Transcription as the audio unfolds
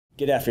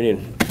Good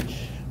afternoon.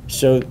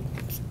 So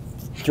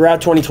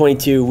throughout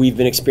 2022, we've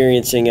been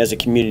experiencing as a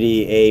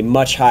community a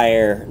much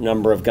higher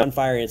number of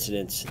gunfire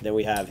incidents than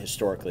we have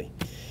historically.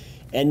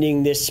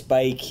 Ending this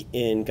spike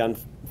in gun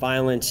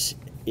violence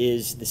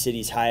is the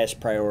city's highest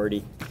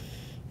priority.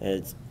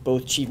 As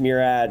both Chief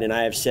Murad and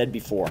I have said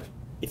before,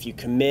 if you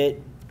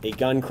commit a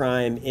gun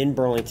crime in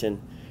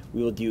Burlington,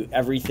 we will do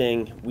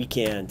everything we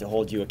can to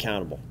hold you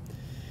accountable.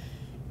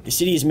 The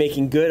city is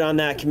making good on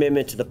that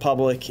commitment to the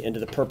public and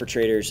to the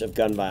perpetrators of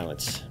gun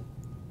violence.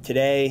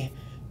 Today,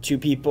 2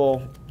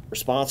 people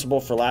responsible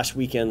for last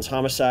weekend's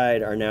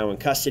homicide are now in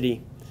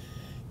custody.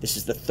 This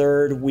is the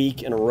 3rd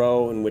week in a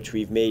row in which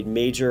we've made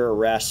major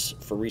arrests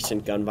for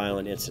recent gun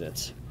violent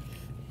incidents.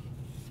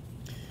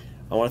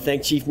 I want to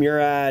thank Chief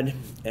Murad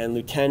and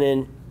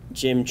Lieutenant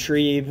Jim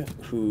Trieb,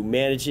 who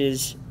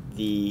manages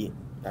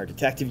our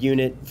detective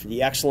unit, for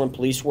the excellent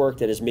police work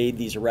that has made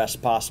these arrests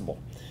possible.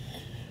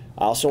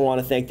 I also want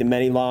to thank the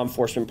many law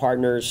enforcement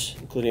partners,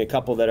 including a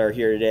couple that are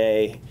here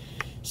today,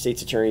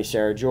 State's Attorney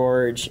Sarah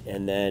George,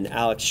 and then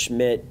Alex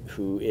Schmidt,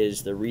 who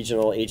is the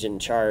regional agent in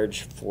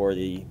charge for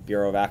the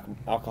Bureau of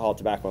Alcohol,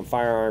 Tobacco, and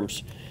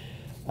Firearms,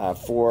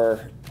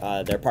 for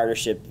their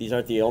partnership. These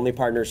aren't the only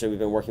partners that we've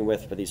been working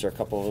with, but these are a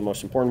couple of the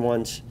most important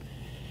ones.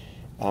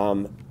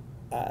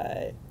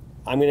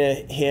 I'm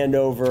going to hand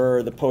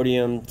over the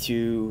podium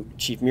to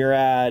Chief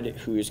Murad,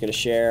 who is going to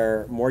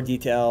share more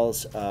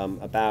details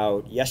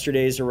about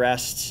yesterday's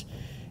arrests,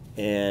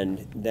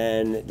 and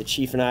then the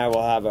Chief and I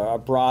will have a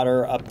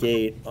broader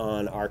update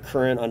on our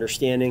current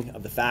understanding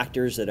of the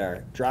factors that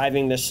are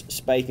driving this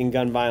spike in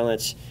gun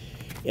violence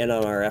and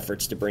on our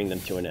efforts to bring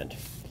them to an end.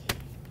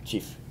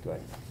 Chief, go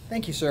ahead.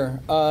 Thank you, sir.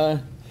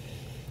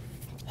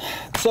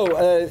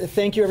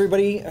 Thank you,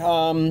 everybody.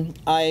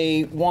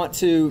 I want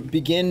to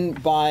begin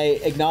by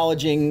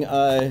acknowledging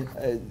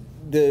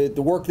the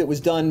work that was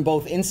done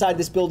both inside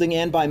this building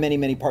and by many,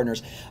 many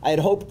partners. I had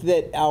hoped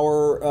that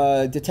our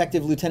our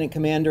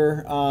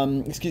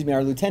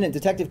Lieutenant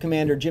Detective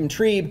Commander, Jim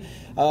Trieb,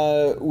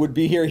 would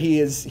be here.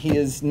 He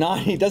is not.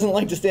 He doesn't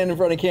like to stand in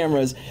front of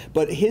cameras,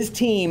 but his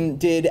team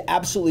did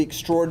absolutely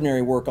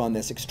extraordinary work on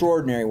this.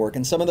 Extraordinary work,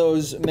 and some of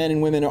those men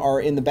and women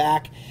are in the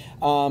back.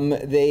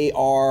 They're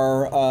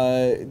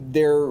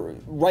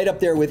right up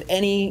there with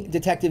any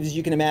detectives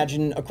you can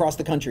imagine across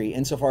the country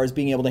insofar as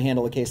being able to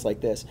handle a case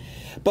like this.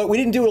 But we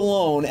didn't do it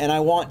alone, and I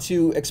want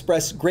to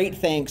express great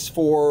thanks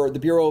for the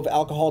Bureau of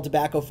Alcohol,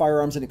 Tobacco,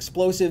 Firearms, and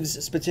Explosives,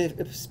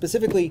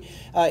 specifically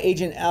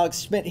Agent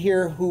Alex Schmidt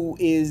here, who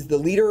is the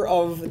leader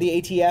of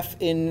the ATF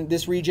in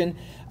this region.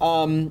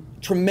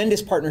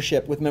 Tremendous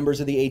partnership with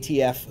members of the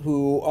ATF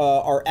who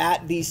are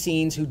at these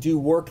scenes, who do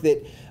work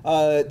that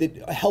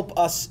help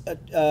us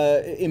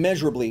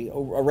immeasurably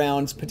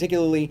around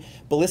particularly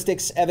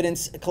ballistics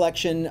evidence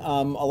collection,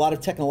 a lot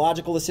of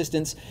technological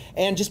assistance,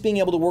 and just being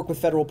able to work with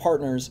federal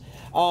partners.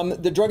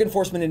 The Drug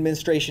Enforcement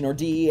Administration, or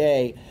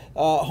DEA,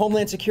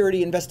 Homeland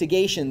Security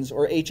Investigations,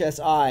 or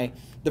HSI,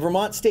 the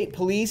Vermont State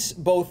Police,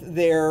 both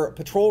their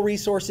patrol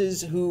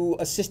resources who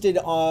assisted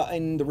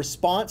in the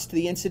response to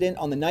the incident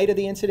on the night of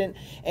the incident,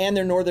 and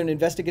their Northern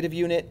Investigative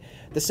Unit,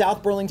 the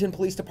South Burlington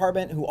Police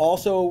Department, who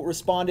also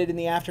responded in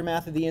the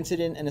aftermath of the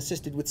incident and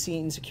assisted with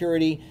scene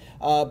security,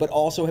 but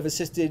also have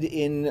assisted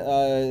in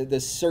the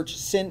search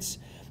since.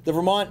 The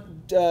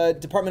Vermont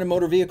Department of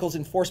Motor Vehicles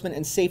Enforcement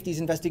and Safety's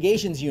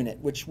Investigations Unit,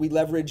 which we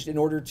leveraged in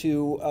order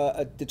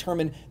to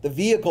determine the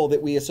vehicle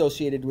that we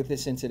associated with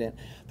this incident.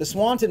 The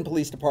Swanton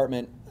Police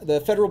Department,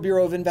 the Federal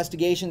Bureau of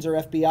Investigations, or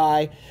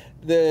FBI,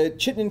 the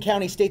Chittenden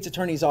County State's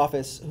Attorney's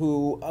Office,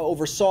 who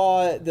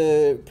oversaw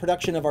the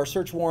production of our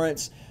search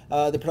warrants,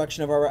 the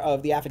production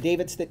of the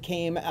affidavits that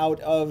came out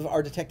of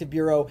our detective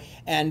bureau,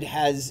 and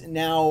has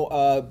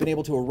now been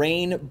able to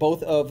arraign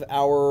both of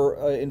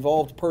our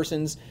involved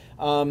persons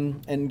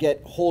and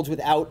get holds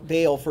without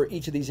bail for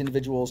each of these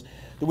individuals.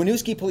 The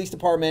Winooski Police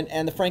Department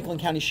and the Franklin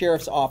County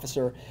Sheriff's Office.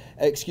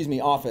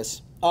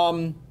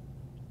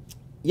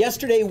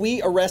 Yesterday,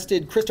 we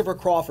arrested Christopher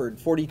Crawford,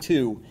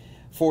 42,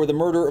 for the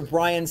murder of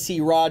Brian C.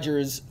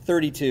 Rogers,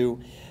 32.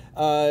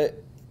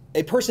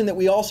 A person that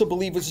we also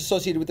believe was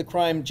associated with the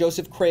crime,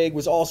 Joseph Craig,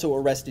 was also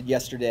arrested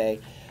yesterday.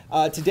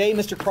 Today,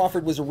 Mr.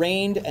 Crawford was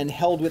arraigned and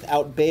held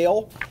without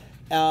bail.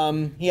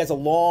 He has a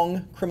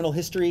long criminal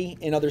history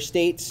in other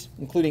states,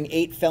 including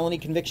 8 felony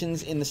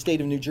convictions in the state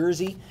of New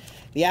Jersey.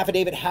 The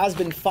affidavit has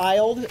been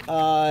filed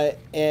at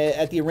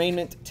the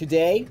arraignment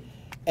today,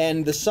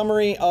 and the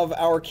summary of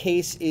our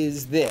case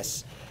is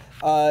this.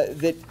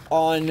 That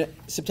on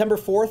September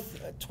 4th,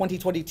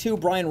 2022,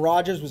 Brian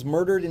Rogers was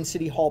murdered in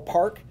City Hall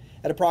Park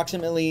at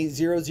approximately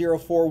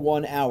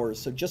 0041 hours,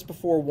 so just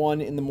before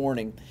 1 in the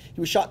morning. He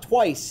was shot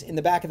twice in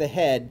the back of the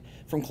head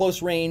from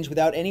close range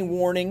without any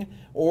warning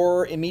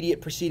or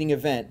immediate preceding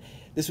event.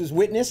 This was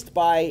witnessed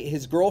by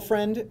his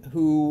girlfriend,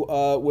 who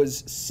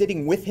was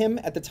sitting with him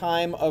at the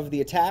time of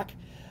the attack,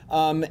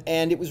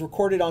 and it was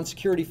recorded on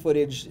security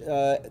footage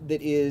that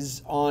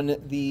is on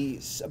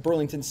the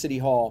Burlington City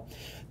Hall.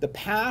 The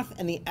path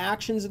and the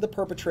actions of the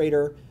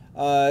perpetrator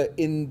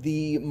in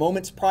the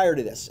moments prior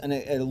to this, and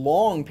a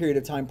long period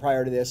of time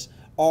prior to this,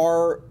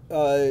 are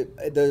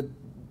the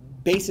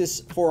basis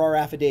for our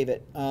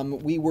affidavit.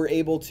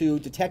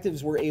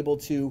 Detectives were able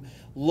to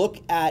look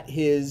at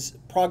his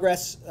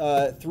progress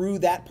through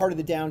that part of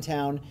the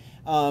downtown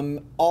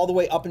all the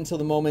way up until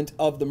the moment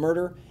of the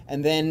murder,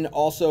 and then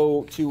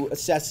also to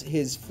assess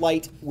his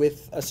flight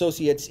with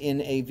associates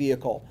in a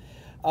vehicle.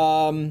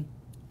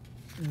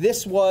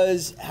 This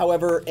was,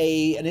 however,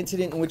 an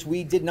incident in which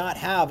we did not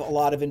have a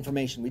lot of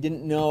information. We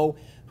didn't know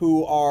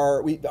who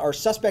our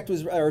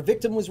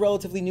victim was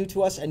relatively new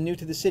to us and new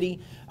to the city.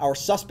 Our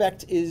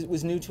suspect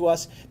was new to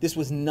us. This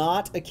was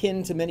not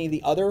akin to many of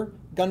the other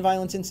gun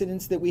violence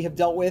incidents that we have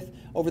dealt with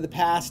over the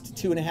past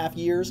 2.5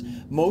 years.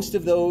 Most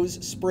of those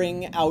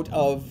spring out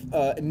of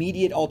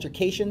immediate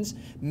altercations.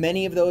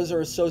 Many of those are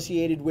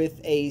associated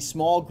with a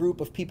small group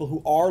of people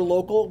who are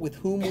local, with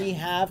whom we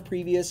have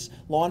previous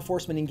law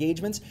enforcement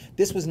engagements.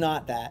 This was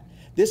not that.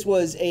 This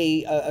was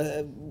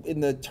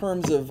in the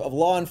terms of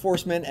law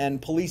enforcement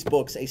and police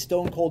books, a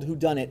stone cold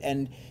whodunit,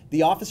 and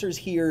the officers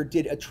here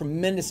did a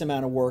tremendous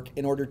amount of work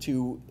in order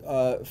to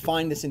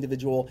find this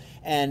individual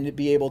and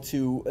be able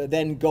to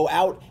then go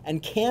out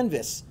and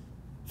canvass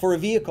for a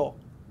vehicle,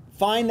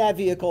 find that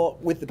vehicle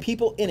with the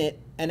people in it,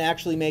 and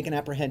actually make an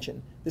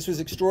apprehension. This was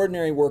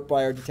extraordinary work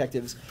by our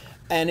detectives,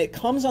 and it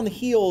comes on the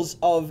heels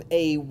of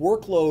a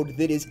workload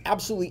that is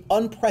absolutely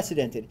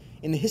unprecedented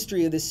in the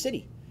history of this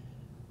city.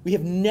 We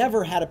have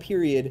never had a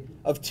period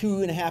of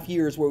 2.5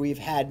 years where we've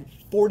had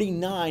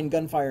 49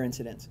 gunfire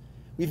incidents.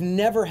 We've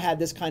never had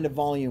this kind of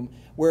volume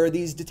where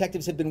these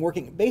detectives have been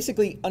working.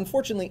 Basically,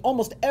 unfortunately,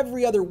 almost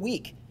every other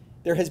week,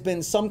 there has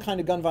been some kind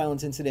of gun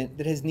violence incident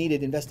that has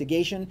needed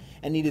investigation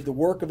and needed the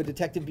work of a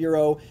detective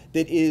bureau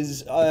that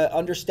is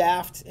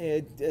understaffed,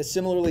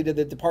 similarly to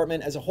the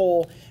department as a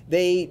whole.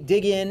 They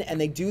dig in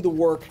and they do the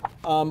work.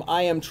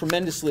 I am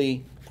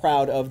tremendously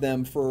proud of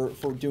them for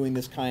doing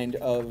this kind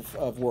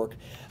of work.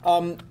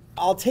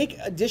 I'll take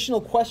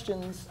additional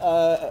questions,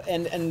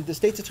 and the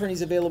state's attorney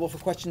is available for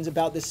questions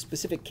about this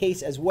specific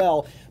case as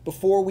well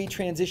before we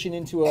transition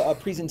into a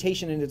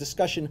presentation and a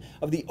discussion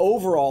of the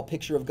overall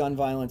picture of gun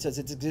violence as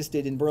it's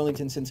existed in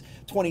Burlington since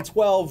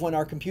 2012 when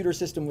our computer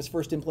system was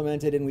first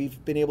implemented and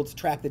we've been able to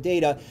track the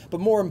data, but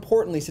more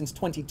importantly since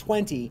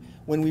 2020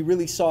 when we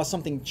really saw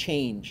something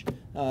change,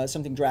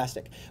 something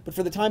drastic. But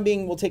for the time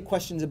being, we'll take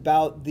questions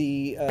about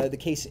the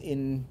case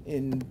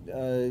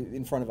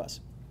in front of us.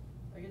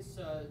 I guess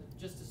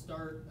just to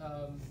start,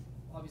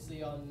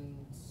 obviously on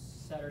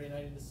Saturday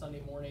night into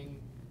Sunday morning,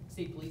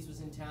 state police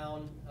was in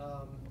town,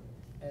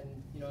 and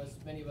as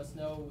many of us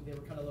know, they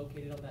were kind of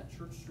located on that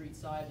Church Street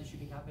side. The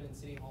shooting happened in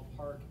City Hall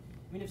Park.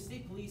 I mean, if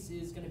state police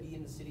is going to be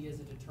in the city as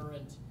a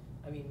deterrent,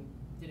 I mean,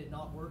 did it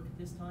not work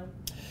this time?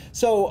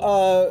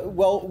 So,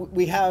 well,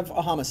 we have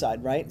a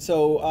homicide, right?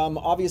 So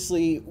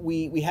obviously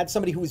we had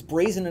somebody who was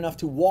brazen enough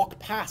to walk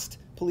past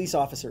police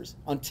officers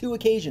on 2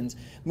 occasions,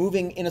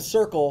 moving in a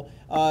circle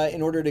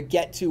in order to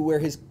get to where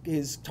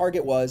his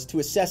target was, to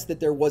assess that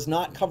there was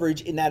not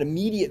coverage in that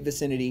immediate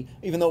vicinity,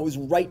 even though it was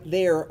right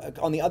there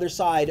on the other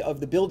side of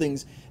the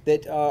buildings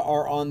that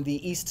are on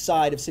the east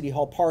side of City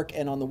Hall Park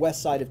and on the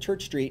west side of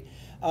Church Street,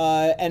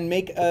 and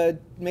make a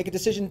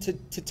decision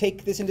to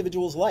take this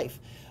individual's life.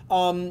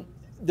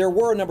 There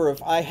were a number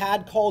of, I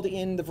had called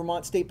in the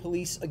Vermont State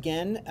Police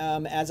again,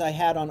 as I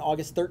had on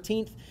August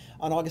 13th.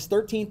 On August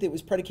 13th, it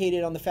was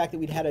predicated on the fact that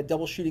we'd had a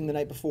double shooting the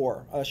night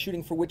before, a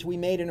shooting for which we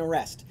made an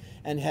arrest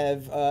and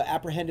have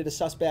apprehended a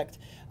suspect.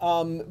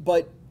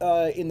 But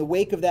in the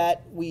wake of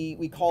that,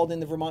 we called in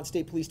the Vermont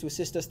State Police to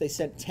assist us. They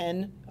sent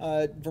 10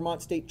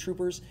 Vermont State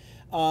troopers.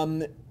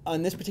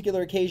 On this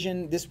particular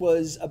occasion, this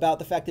was about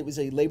the fact that it was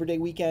a Labor Day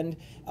weekend.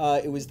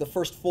 It was the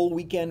first full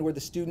weekend where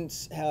the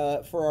students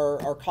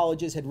for our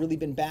colleges had really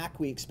been back.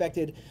 We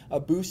expected a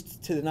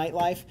boost to the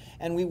nightlife,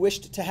 and we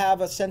wished to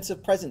have a sense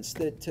of presence,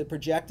 to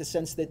project a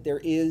sense that there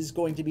is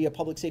going to be a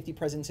public safety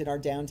presence in our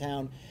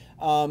downtown.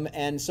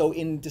 And so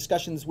in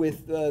discussions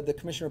with the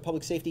Commissioner of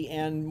Public Safety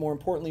and, more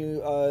importantly,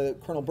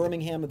 Colonel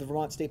Birmingham of the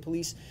Vermont State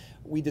Police,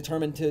 we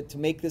determined to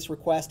make this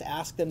request,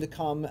 ask them to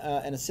come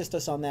and assist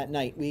us on that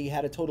night. We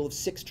had a total of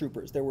 6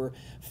 troopers. There were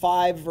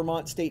 5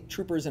 Vermont State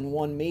troopers and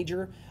 1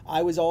 major.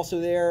 I was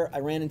also there. I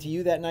ran into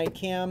you that night,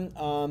 Cam.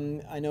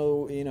 I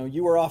know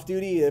you were off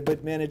duty,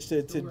 but managed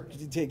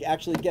to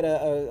actually get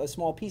a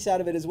small piece out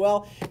of it as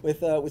well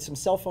with some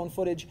cell phone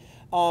footage.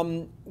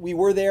 We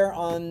were there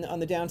on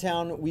the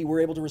downtown. We were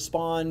able to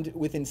respond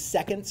within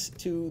seconds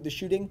to the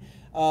shooting,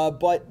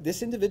 but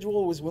this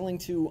individual was willing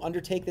to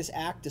undertake this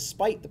act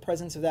despite the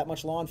presence of that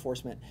much law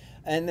enforcement.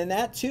 And then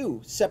that too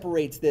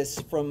separates this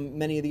from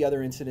many of the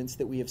other incidents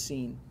that we have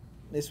seen.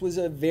 This was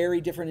a very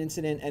different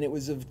incident, and it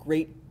was of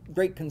great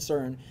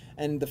concern.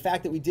 And the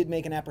fact that we did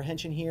make an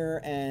apprehension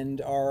here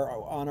and are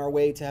on our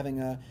way to having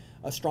a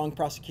strong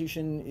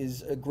prosecution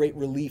is a great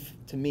relief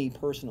to me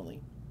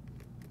personally.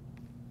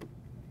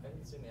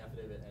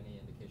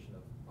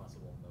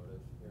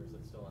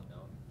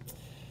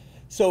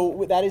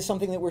 So that is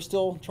something that we're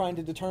still trying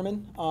to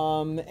determine,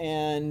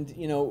 and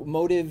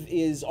motive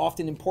is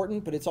often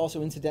important, but it's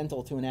also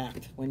incidental to an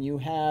act. When you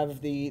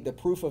have the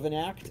proof of an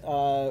act,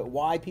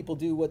 why people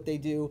do what they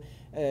do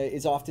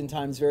is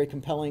oftentimes very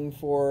compelling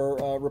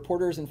for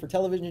reporters and for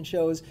television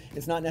shows.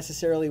 It's not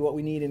necessarily what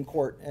we need in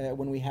court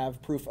when we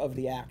have proof of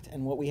the act,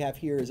 and what we have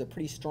here is a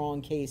pretty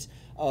strong case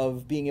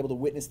of being able to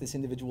witness this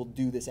individual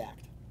do this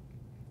act.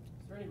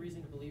 Is there any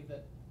reason to believe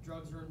that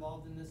drugs are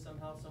involved in this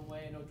somehow, some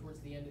way? I know towards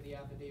the end of the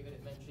affidavit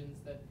it mentions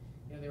that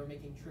they were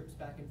making trips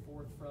back and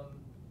forth from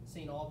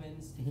St.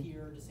 Albans to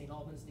here to St.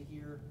 Albans to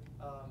here,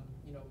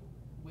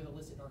 with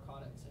illicit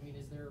narcotics. I mean,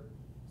 is there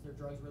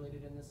drugs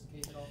related in this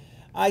case at all?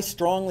 I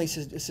strongly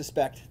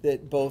suspect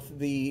that both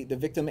the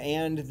victim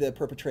and the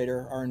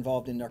perpetrator are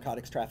involved in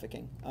narcotics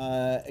trafficking.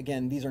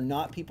 Again, these are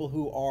not people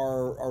who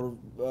are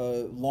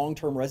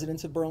long-term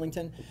residents of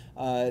Burlington.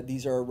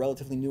 These are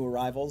relatively new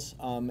arrivals,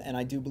 and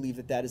I do believe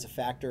that that is a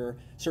factor,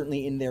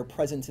 certainly in their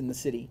presence in the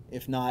city,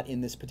 if not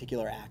in this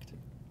particular act.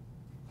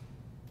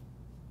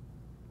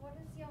 What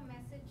is your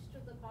message to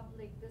the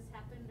public? This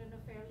happened in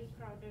a fairly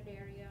crowded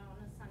area on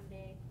a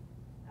Sunday,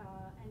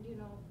 and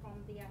from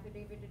the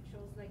affidavit it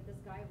shows like this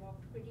guy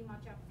walked pretty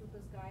much up to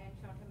this guy and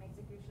shot him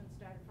execution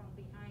style from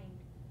behind.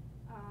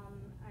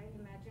 I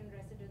imagine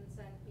residents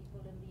and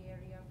people in the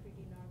area are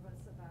pretty nervous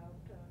about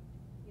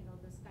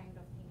this kind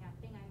of thing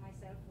happening. I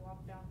myself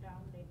walk downtown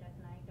late at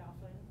night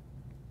often.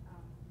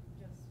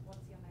 Just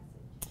what's your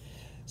message?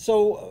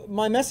 So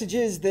my message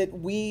is that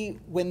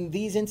when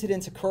these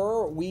incidents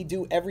occur, we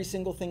do every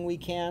single thing we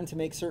can to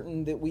make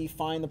certain that we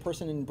find the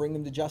person and bring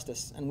them to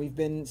justice. And we've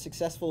been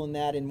successful in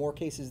that in more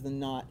cases than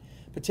not,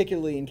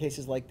 particularly in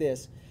cases like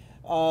this.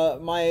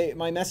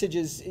 My message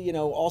is,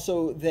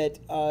 also that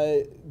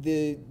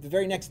the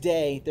very next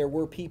day there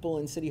were people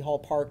in City Hall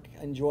Park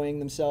enjoying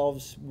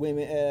themselves,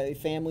 women,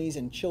 families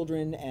and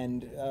children,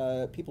 and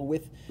people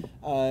with,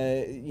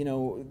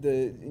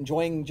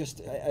 enjoying just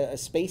a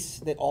space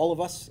that all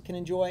of us can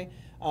enjoy.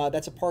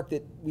 That's a park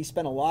that we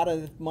spent a lot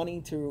of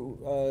money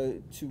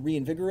to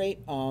reinvigorate.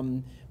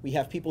 We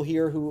have people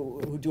here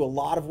who do a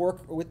lot of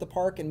work with the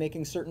park and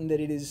making certain that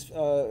it is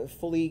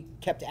fully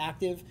kept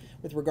active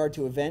with regard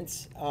to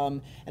events.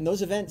 And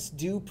those events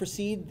do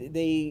proceed.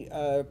 They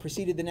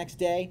proceeded the next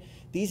day.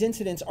 These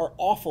incidents are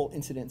awful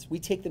incidents. We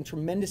take them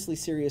tremendously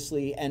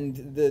seriously, and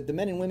the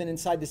men and women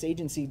inside this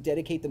agency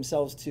dedicate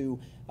themselves to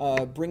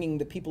bringing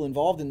the people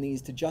involved in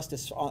these to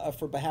justice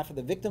for behalf of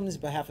the victims,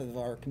 behalf of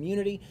our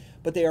community.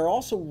 But they are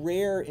also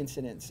rare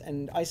incidents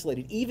and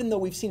isolated. Even though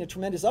we've seen a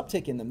tremendous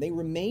uptick in them, they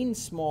remain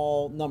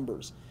small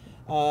numbers.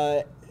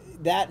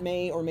 That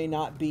may or may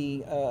not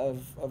be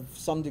of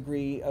some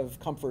degree of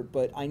comfort,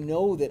 but I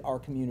know that our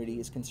community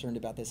is concerned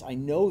about this. I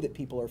know that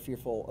people are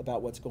fearful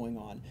about what's going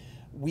on.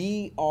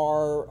 We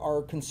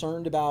are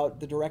concerned about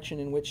the direction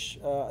in which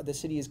the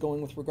city is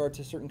going with regard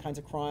to certain kinds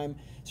of crime,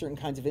 certain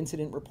kinds of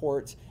incident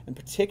reports, and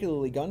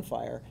particularly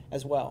gunfire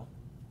as well.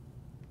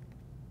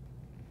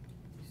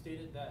 You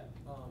stated that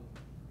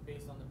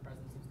based on the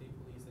presence of state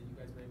police that you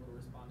guys were able to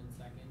respond in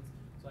seconds.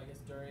 So I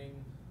guess during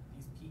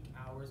these peak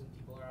hours when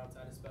people are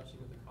outside, especially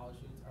with the college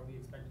students, are we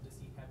expected to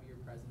see heavier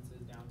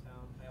presences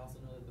downtown? I also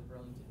know that the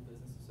Burlington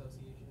Business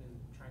Association is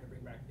trying to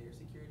bring back their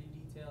security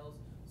details.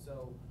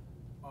 So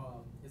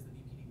is the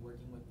BPD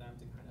working with them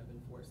to kind of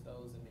enforce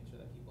those and make sure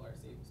that people are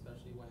safe,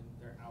 especially when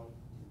they're out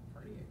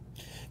partying?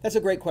 That's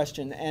a great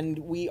question, and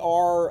we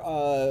are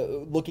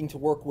looking to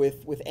work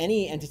with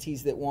any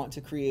entities that want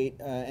to create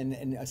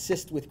and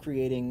assist with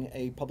creating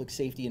a public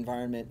safety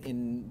environment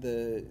in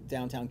the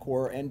downtown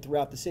core and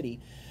throughout the city.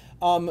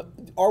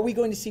 Are we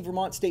going to see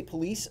Vermont State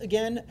Police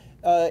again?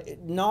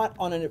 Not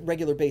on a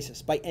regular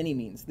basis, by any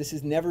means. This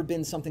has never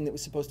been something that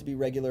was supposed to be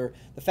regular.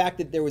 The fact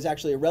that there was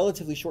actually a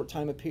relatively short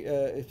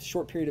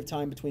period of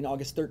time between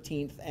August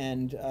 13th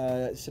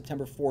and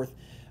September 4th,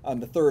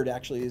 the 3rd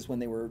actually is when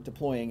they were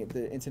deploying.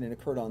 The incident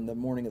occurred on the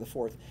morning of the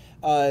 4th.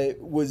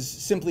 Was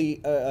simply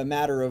a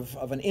matter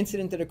of an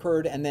incident that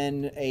occurred and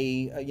then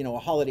a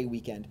holiday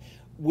weekend.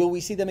 Will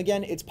we see them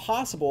again? It's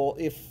possible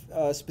if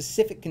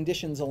specific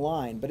conditions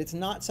align, but it's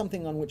not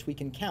something on which we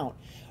can count.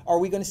 Are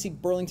we going to see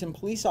Burlington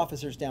police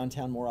officers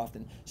downtown more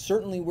often?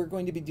 Certainly we're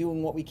going to be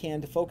doing what we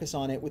can to focus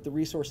on it with the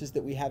resources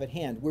that we have at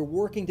hand. We're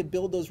working to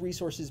build those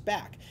resources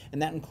back,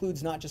 and that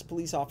includes not just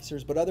police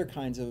officers, but other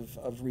kinds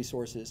of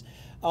resources.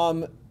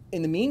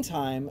 In the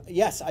meantime,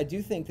 yes, I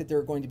do think that there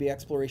are going to be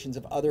explorations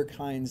of other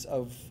kinds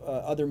of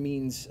other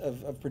means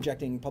of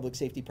projecting public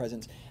safety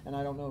presence. And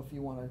I don't know if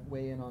you want to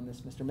weigh in on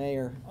this, Mr.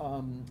 Mayor,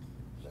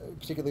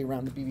 particularly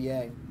around the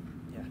BBA.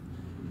 Yeah.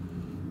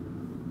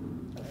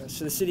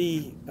 So the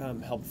city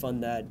helped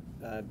fund that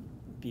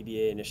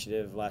BBA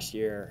initiative last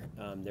year.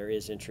 There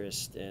is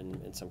interest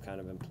in some kind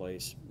of employee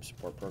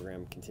support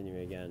program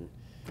continuing again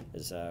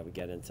as we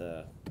get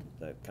into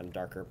the kind of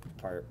darker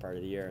part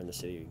of the year in the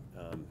city.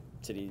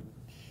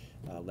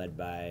 Led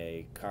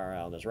by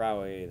Carl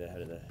Nasraoui, the head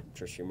of the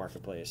Church Street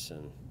Marketplace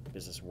and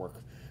Business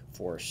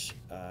Workforce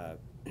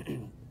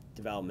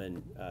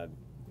Development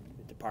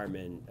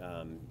Department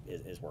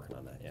is working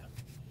on that, yeah.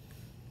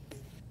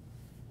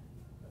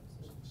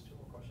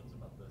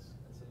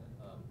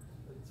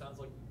 sounds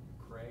like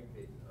Craig,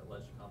 the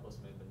alleged accomplice,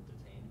 may have been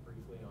detained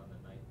briefly on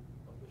the night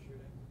of the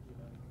shooting. Do you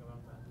know anything about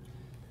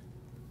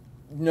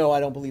that? No, I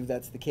don't believe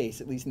that's the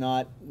case. At least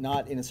not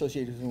in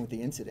association with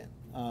the incident.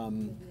 The VSP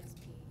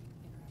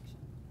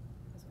interaction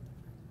is what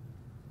they're talking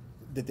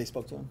about. That they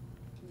spoke to him.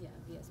 Yeah,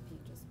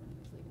 VSP just when he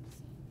was leaving the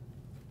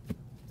scene.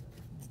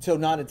 So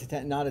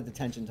not a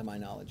detention to my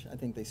knowledge. I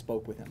think they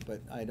spoke with him,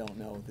 but I don't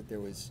know that there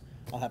was.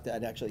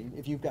 I'd actually,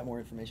 if you've got more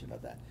information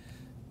about that.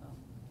 Well,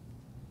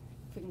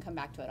 if we can come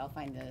back to it, I'll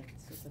find the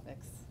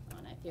specifics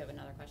on it. If you have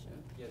another question.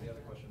 Yeah, the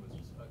other question was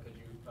just, could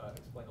you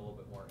explain a little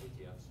bit more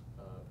ATF's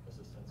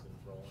assistance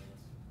in role in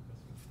this?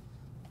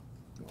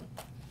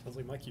 Sounds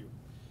like my cue.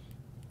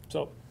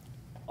 So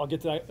I'll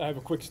get to that. I have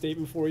a quick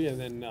statement for you, and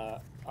then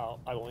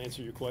I will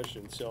answer your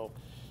question. So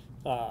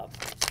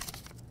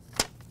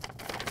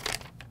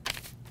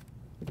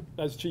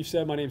as the Chief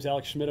said, my name is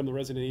Alex Schmidt. I'm the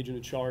resident agent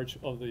in charge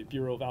of the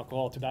Bureau of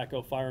Alcohol,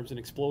 Tobacco, Firearms, and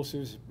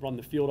Explosives. Run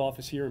the field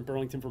office here in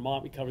Burlington,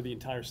 Vermont. We cover the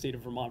entire state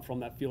of Vermont from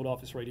that field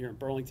office right here in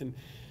Burlington.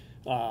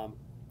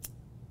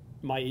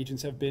 My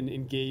agents have been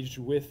engaged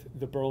with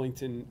the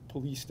Burlington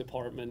Police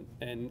Department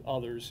and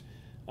others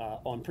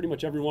on pretty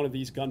much every one of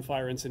these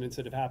gunfire incidents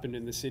that have happened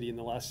in the city in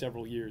the last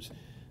several years.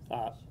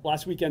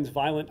 Last weekend's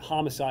violent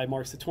homicide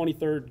marks the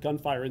 23rd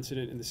gunfire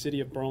incident in the city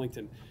of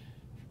Burlington.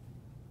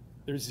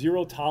 There's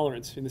zero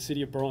tolerance in the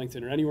city of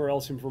Burlington or anywhere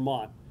else in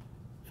Vermont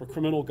for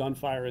criminal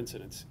gunfire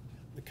incidents.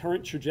 The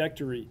current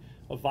trajectory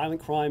of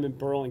violent crime in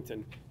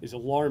Burlington is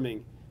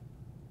alarming,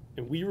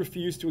 and we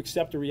refuse to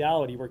accept a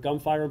reality where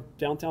gunfire in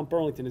downtown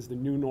Burlington is the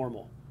new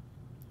normal.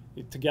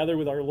 Together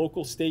with our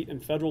local, state,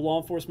 and federal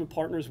law enforcement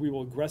partners, we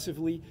will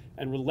aggressively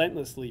and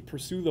relentlessly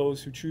pursue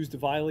those who choose to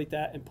violate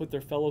that and put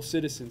their fellow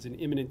citizens in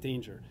imminent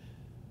danger.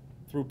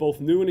 Through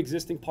both new and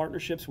existing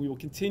partnerships, we will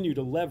continue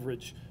to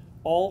leverage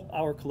all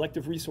our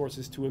collective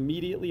resources to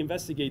immediately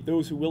investigate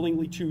those who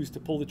willingly choose to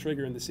pull the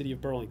trigger in the city of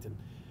Burlington.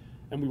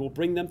 And we will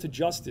bring them to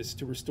justice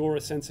to restore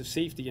a sense of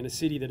safety in a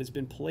city that has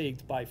been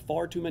plagued by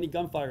far too many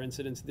gunfire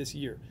incidents this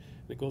year.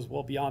 That goes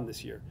well beyond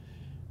this year.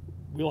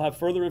 We'll have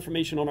further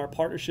information on our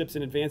partnerships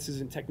and advances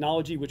in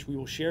technology, which we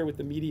will share with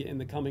the media in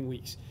the coming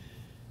weeks.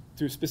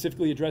 To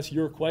specifically address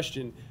your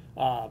question,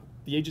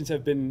 the agents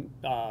have been,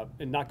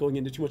 and not going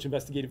into too much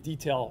investigative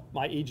detail,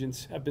 my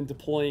agents have been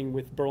deploying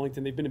with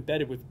Burlington. They've been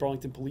embedded with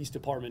Burlington Police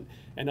Department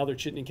and other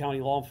Chittenden County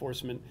law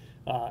enforcement,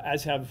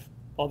 as have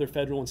other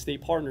federal and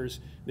state partners.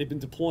 They've been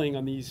deploying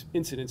on these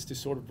incidents to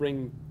sort of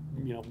bring,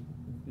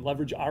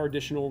 leverage our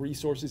additional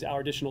resources,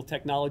 our additional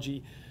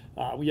technology.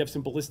 We have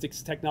some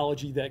ballistics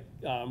technology that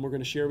we're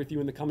going to share with you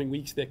in the coming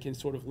weeks that can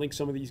sort of link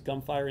some of these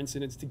gunfire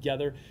incidents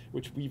together,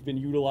 which we've been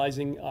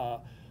utilizing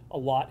a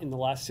lot in the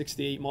last 6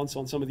 to 8 months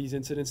on some of these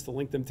incidents to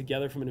link them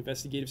together from an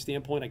investigative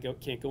standpoint. I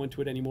can't go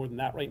into it any more than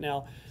that right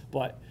now,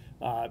 but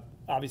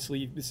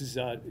obviously this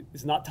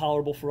is not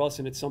tolerable for us,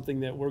 and it's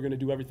something that we're going to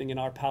do everything in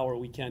our power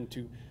we can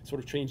to sort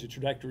of change the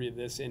trajectory of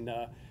this. And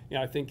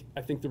I think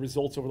the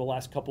results over the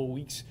last couple of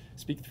weeks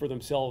speak for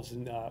themselves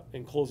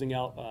in closing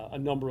out a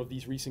number of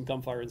these recent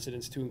gunfire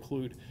incidents, to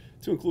include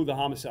the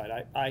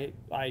homicide.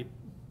 I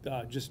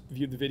just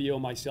viewed the video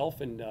myself,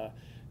 and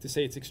to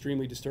say it's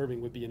extremely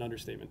disturbing would be an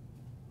understatement.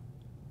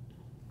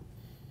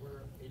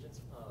 Were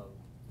agents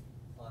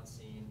on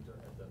scene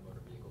at the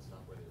motor vehicle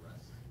stop where the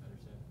arrest, I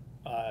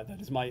understand?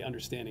 That is my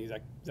understanding. Is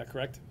that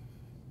correct?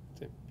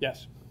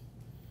 Yes.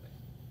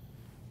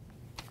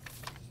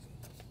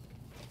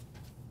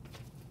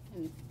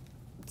 And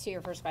to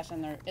your first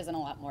question, there isn't a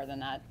lot more than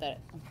that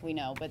we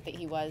know, but that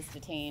he was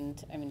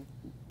detained. I mean,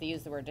 they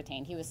use the word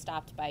detained. He was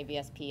stopped by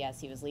VSP as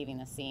he was leaving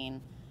the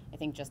scene, I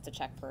think just to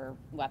check for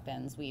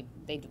weapons.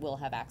 They will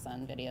have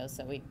Axon videos,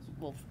 so we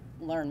will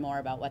learn more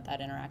about what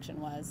that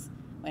interaction was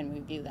when we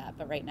view that.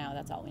 But right now,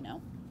 that's all we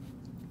know.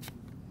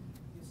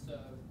 Just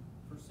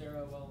for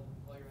Sarah, while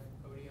you're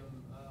at the podium,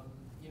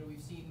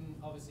 we've seen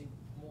obviously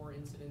more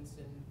incidents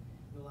in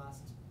the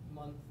last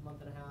month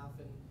and a half,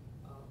 and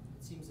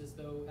it seems as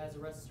though as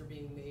arrests are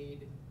being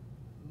made,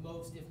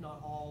 most, if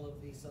not all,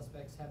 of these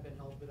suspects have been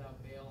held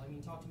without bail. I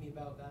mean, talk to me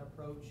about that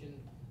approach and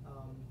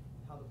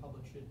how the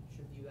public should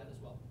view that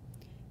as well.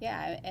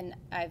 Yeah, and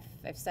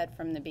I've said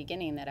from the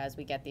beginning that as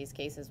we get these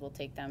cases, we'll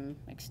take them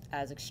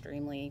as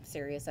extremely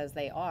serious as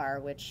they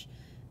are, which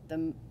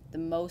the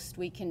most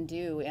we can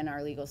do in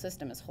our legal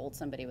system is hold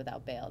somebody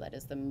without bail. That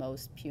is the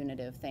most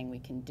punitive thing we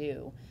can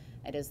do.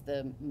 It is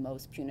the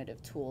most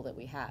punitive tool that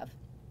we have.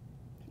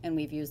 And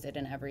we've used it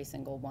in every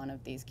single one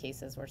of these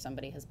cases where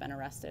somebody has been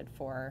arrested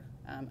for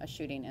a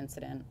shooting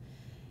incident.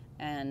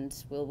 And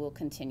we'll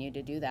continue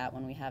to do that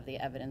when we have the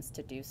evidence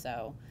to do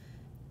so.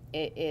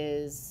 It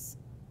is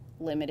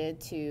limited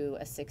to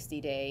a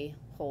 60-day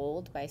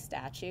hold by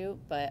statute,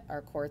 but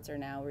our courts are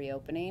now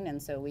reopening,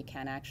 and so we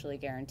can actually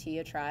guarantee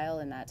a trial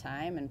in that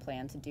time and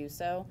plan to do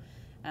so.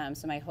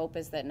 So my hope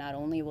is that not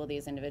only will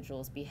these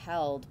individuals be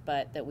held,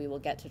 but that we will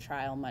get to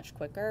trial much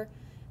quicker,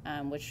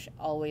 which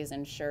always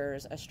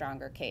ensures a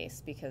stronger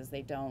case, because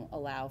they don't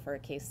allow for a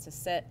case to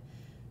sit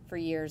for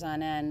years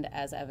on end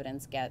as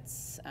evidence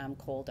gets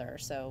colder.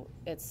 So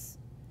it's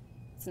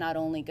it's not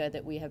only good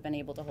that we have been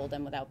able to hold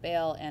them without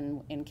bail,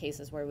 and in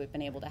cases where we've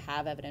been able to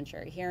have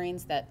evidentiary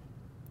hearings, that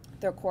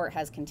their court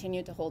has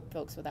continued to hold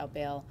folks without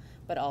bail,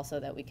 but also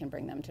that we can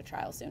bring them to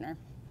trial sooner.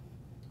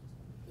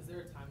 Is there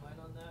a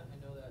timeline on that? I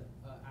know that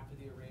after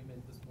the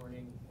arraignment this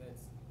morning,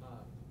 it's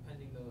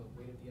pending the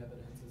weight of the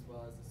evidence as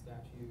well as the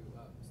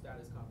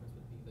status conference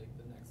would be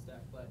the next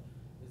step. But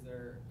is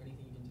there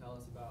anything you can tell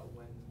us about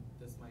when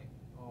this might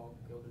all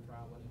go to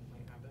trial, when it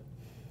might happen?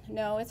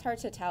 No, it's hard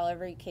to tell.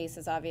 Every case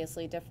is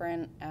obviously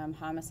different.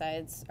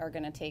 Homicides are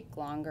going to take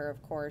longer,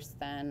 of course,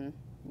 than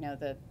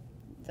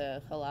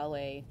the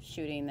Halale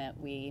shooting that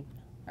we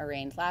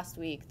arraigned last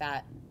week.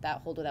 That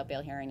hold without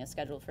bail hearing is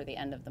scheduled for the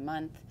end of the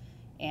month,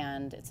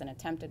 and it's an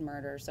attempted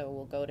murder, so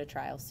we'll go to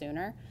trial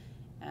sooner.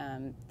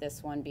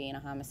 This one being a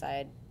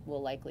homicide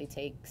will likely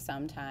take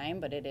some time,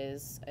 but it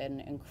is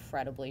an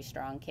incredibly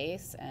strong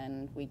case,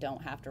 and we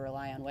don't have to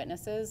rely on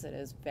witnesses. It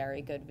is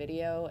very good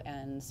video,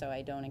 and so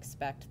I don't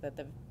expect that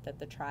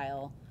the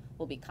trial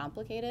will be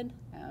complicated,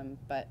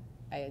 but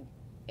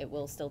it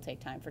will still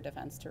take time for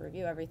defense to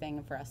review everything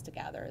and for us to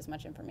gather as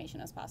much information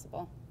as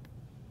possible.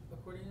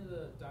 According to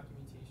the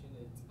documentation,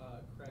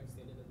 Craig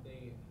stated that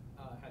they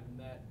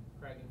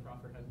Craig and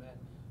Crawford had met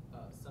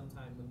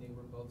sometime when they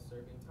were both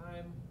serving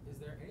time. Is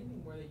there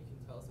anything more that you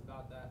can tell us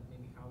about that?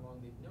 Maybe how long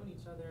they've known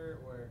each other,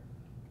 or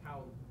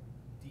how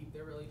deep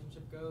their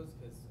relationship goes?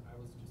 Because I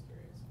was just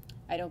curious.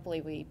 I don't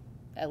believe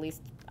at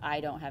least I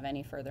don't have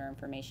any further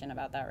information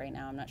about that right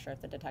now. I'm not sure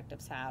if the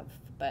detectives have,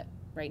 but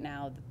right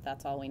now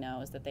that's all we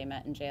know, is that they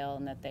met in jail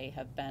and that they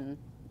have been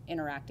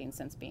interacting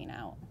since being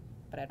out,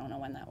 but I don't know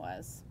when that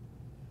was.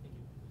 Thank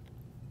you.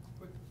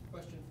 Quick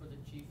question for the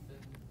chief.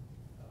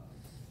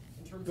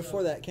 In terms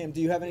Before that, Cam, do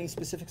you have any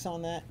specifics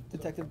on that,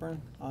 Detective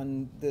Byrne,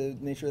 on the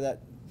nature of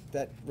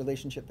that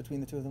relationship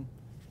between the two of them?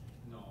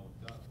 No,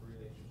 that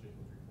relationship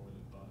was reported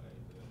by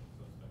the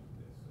suspect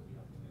in this, so we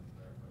haven't been able to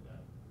verify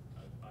that.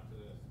 Back to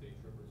the state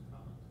trooper's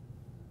comment,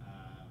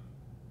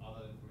 all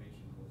that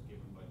information was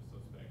given by the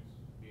suspect.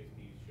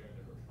 BSP shared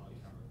their trolley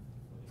camera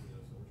footage with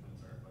us, so we're trying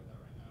to verify that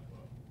right now.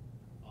 But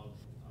a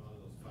lot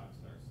of those facts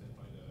that are said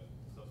by the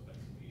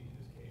suspect in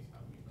this case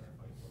have been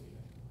verified fully.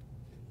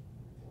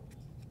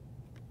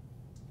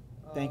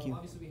 Thank you.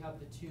 Obviously, we have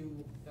the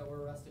two that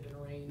were arrested and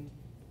arraigned.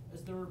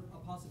 Is there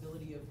a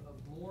possibility of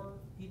more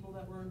people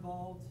that were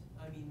involved?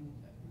 I mean,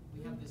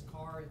 we have this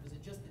car. Was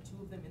it just the two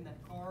of them in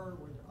that car?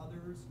 Were there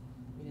others?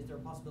 I mean, is there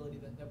a possibility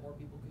that more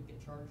people could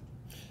get charged?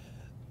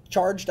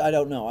 Charged? I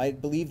don't know. I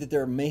believe that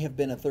there may have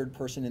been a third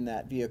person in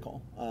that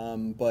vehicle,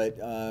 but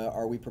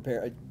are we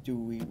prepared? Do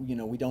we?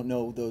 We don't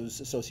know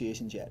those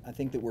associations yet. I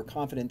think that we're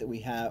confident that we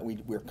have.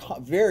 We're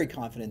very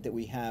confident that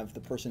we have the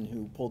person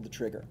who pulled the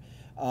trigger.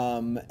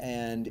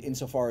 And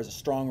insofar as a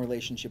strong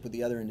relationship with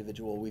the other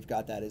individual, we've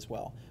got that as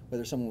well.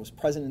 Whether someone was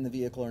present in the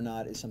vehicle or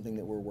not is something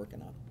that we're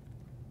working on.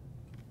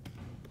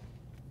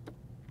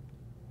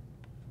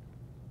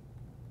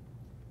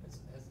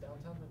 Has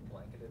downtown been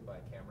blanketed by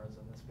cameras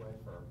in this way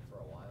for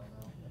a while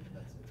now? I mean,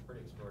 it's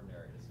pretty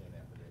extraordinary to see an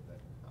affidavit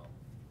how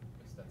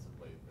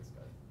extensively this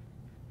guy's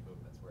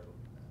movements were able to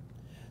do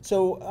that.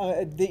 So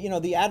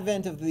the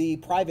advent of the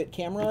private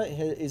camera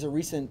is a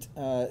recent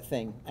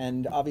thing,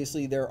 and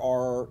obviously there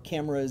are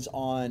cameras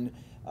on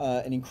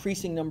an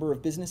increasing number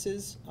of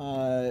businesses.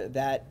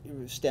 That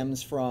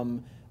stems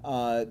from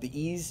the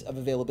ease of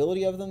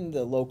availability of them,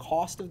 the low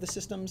cost of the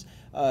systems.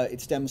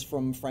 It stems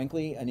from,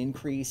 frankly, an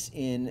increase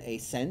in a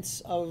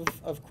sense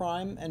of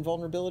crime and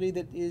vulnerability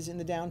that is in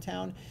the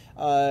downtown.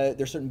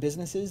 There are certain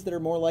businesses that are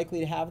more likely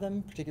to have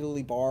them,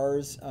 particularly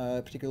bars,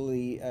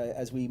 particularly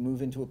as we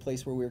move into a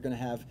place where we're going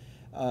to have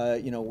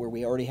where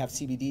we already have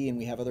CBD and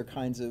we have other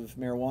kinds of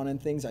marijuana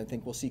and things. I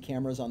think we'll see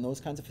cameras on those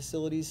kinds of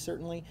facilities,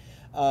 certainly.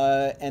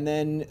 And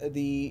then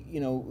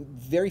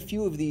very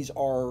few of these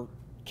are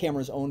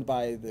cameras owned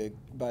by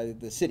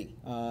the city.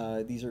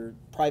 These are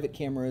private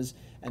cameras,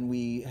 and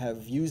we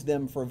have used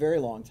them for a very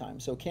long time.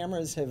 So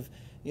cameras have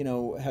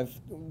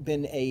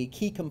been a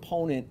key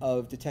component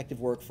of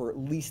detective work for at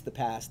least the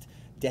past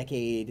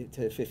decade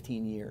to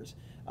 15 years.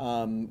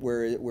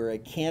 Where a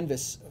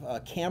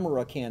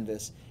camera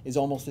canvas is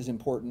almost as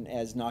important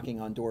as knocking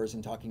on doors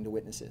and talking to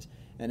witnesses,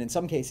 and in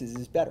some cases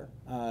is better,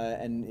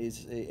 and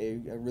is a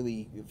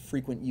really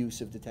frequent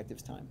use of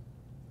detectives' time.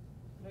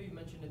 I know you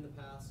mentioned in the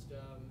past,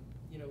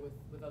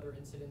 with other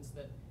incidents,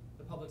 that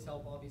the public's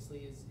help obviously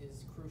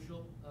is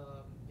crucial,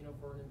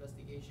 for an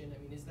investigation.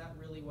 I mean, is that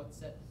really what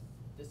set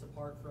this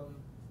apart from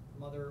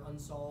other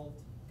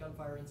unsolved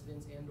gunfire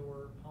incidents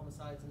and/or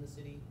homicides in the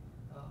city?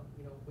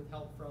 With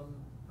help from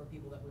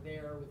people that were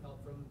there, with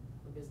help from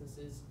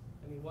businesses.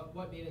 I mean,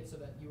 what made it so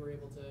that you were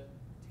able to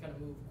kind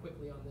of move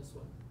quickly on this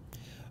one?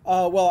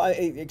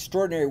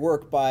 Extraordinary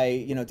work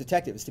by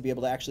detectives to be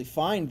able to actually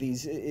find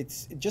these.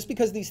 It's just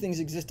because these things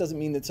exist doesn't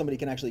mean that somebody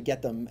can actually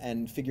get them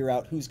and figure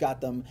out who's got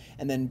them,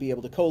 and then be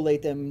able to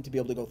collate them, to be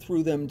able to go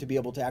through them, to be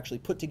able to actually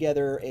put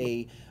together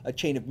a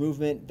chain of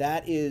movement.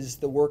 That is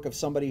the work of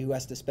somebody who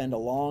has to spend a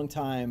long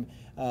time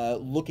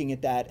looking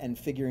at that and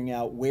figuring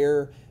out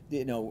where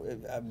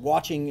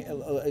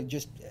watching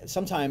just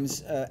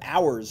sometimes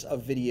hours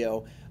of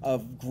video,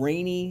 of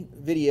grainy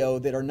video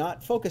that are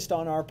not focused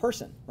on our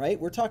person, right?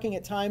 We're talking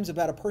at times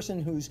about a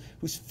person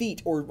whose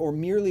feet or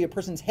merely a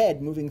person's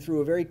head moving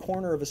through a very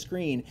corner of a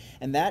screen.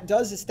 And that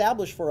does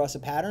establish for us a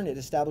pattern. It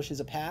establishes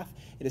a path.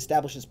 It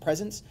establishes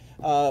presence.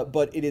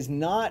 But it is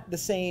not the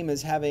same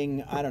as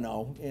having, I don't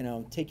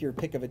know, take your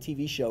pick of a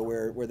TV show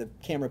where the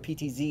camera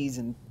PTZs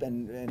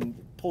and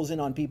pulls in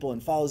on people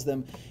and follows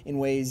them in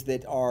ways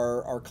that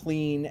are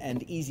clean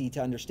and easy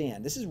to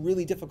understand. This is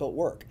really difficult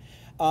work.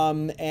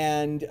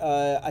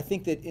 I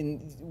think that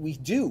we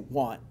do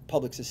want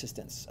public's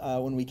assistance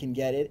when we can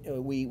get it.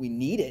 We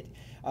need it.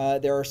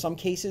 There are some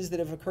cases that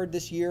have occurred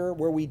this year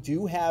where we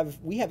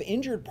have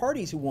injured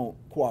parties who won't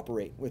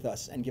cooperate with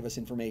us and give us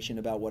information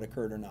about what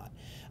occurred or not.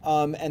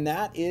 And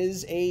that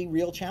is a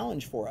real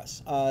challenge for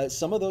us.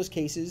 Some of those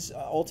cases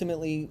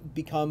ultimately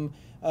become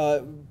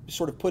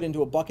sort of put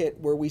into a bucket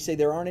where we say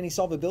there aren't any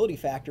solvability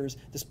factors,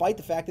 despite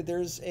the fact that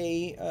there's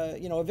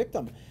a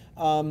victim.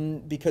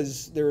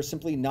 Because there are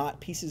simply not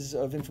pieces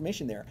of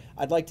information there.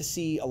 I'd like to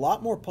see a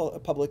lot more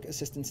public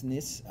assistance in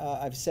this.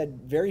 I've said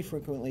very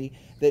frequently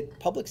that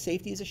public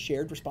safety is a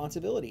shared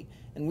responsibility,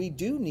 and we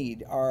do need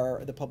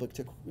the public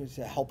to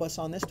help us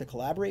on this, to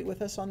collaborate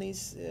with us on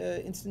these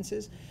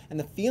instances. And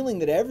the feeling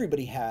that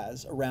everybody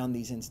has around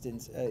these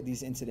incidents,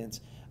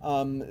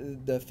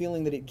 the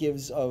feeling that it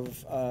gives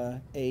of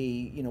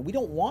we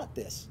don't want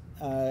this.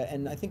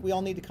 And I think we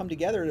all need to come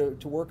together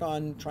to work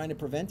on trying to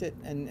prevent it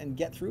and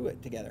get through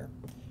it together.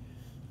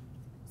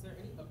 Is there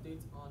any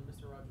updates on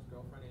Mr. Rogers'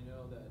 girlfriend? I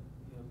know that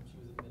she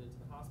was admitted to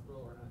the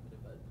hospital, or not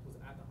admitted, but was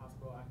at the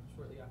hospital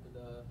shortly after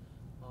the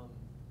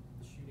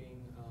shooting,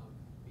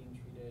 being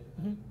treated.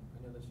 Mm-hmm. I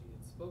know that she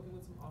had spoken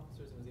with some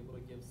officers and was able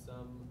to give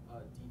some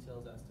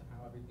details as to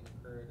how everything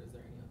occurred. Is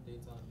there any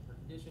updates on her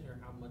condition or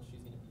how much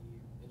she's going to be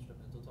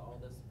instrumental to all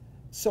this?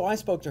 So I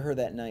spoke to her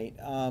that night,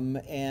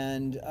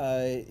 and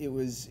it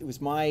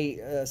was my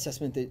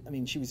assessment that,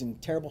 she was in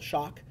terrible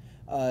shock.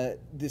 It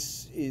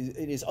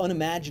is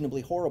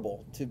unimaginably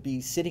horrible to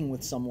be sitting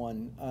with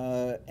someone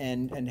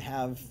and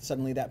have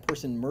suddenly that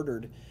person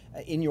murdered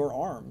in your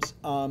arms.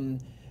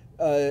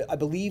 I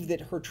believe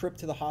that her trip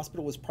to the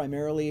hospital was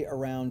primarily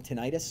around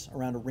tinnitus,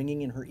 around a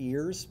ringing in her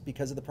ears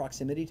because of the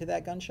proximity to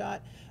that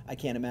gunshot. I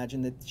can't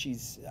imagine that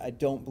I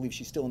don't believe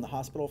she's still in the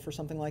hospital for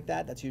something like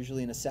that. That's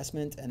usually an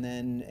assessment and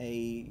then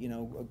a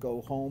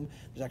go home.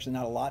 There's actually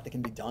not a lot that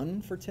can be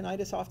done for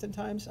tinnitus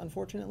oftentimes,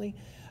 unfortunately.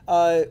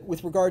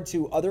 With regard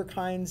to other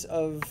kinds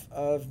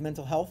of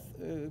mental health,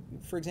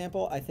 for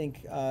example, I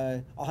think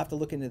I'll have to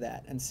look into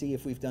that and see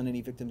if we've done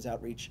any victims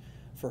outreach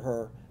for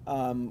her.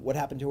 What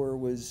happened to her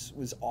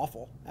was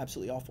awful,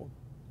 absolutely awful.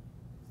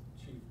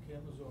 Chief, Cam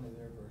was only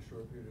there for a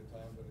short period of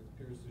time, but it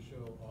appears to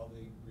show all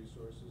the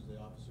resources, the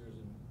officers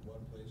in one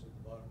place at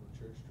the bottom of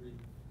Church Street.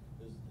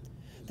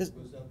 Was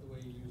that the way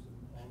you used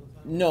them all the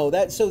time? No,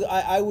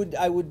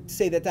 I would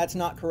say that that's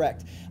not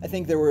correct. I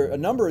think there were a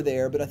number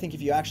there, but I think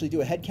if you actually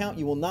do a head count,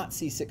 you will not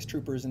see 6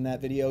 troopers in that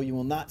video. You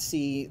will not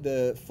see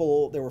there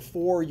were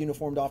 4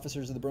 uniformed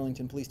officers of the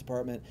Burlington Police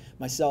Department,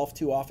 myself,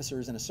 2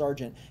 officers, and a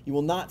sergeant. You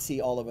will not see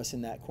all of us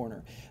in that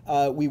corner.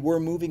 We were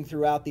moving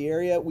throughout the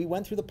area. We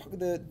went through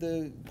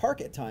the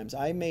park at times.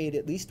 I made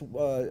at least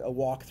a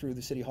walk through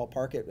the City Hall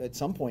Park at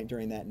some point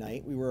during that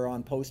night. We were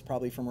on post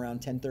probably from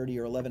around 10:30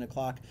 or 11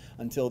 o'clock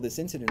until this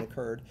incident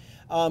occurred.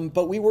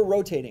 But we were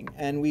rotating,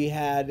 and we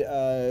had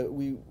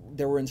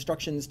there were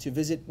instructions to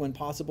visit when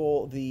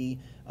possible the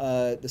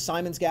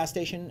Simons gas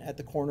station at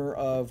the corner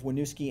of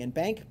Winooski and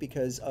Bank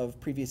because of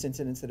previous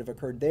incidents that have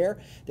occurred there.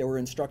 There were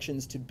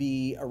instructions to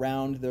be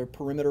around the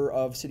perimeter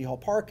of City Hall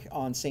Park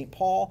on St.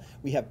 Paul.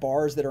 We have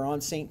bars that are on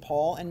St.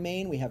 Paul and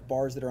Main. We have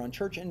bars that are on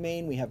Church and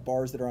Main. We have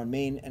bars that are on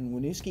Main and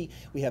Winooski.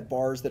 We have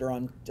bars that are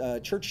on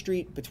Church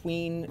Street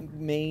between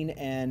Main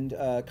and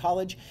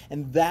College.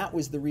 And that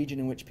was the region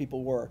in which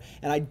people were.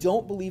 And I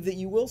don't believe that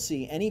you will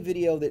see any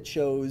video that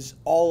shows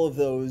all of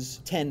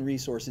those 10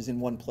 resources in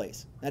one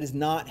place. That is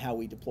not how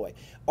we deploy.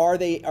 Are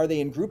they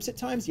in groups at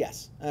times?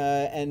 Yes.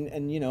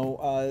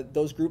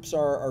 Those groups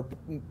are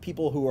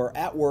people who are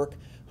at work,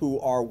 who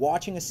are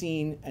watching a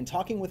scene and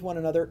talking with one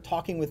another,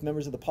 talking with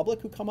members of the public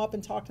who come up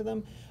and talk to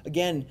them.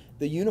 Again,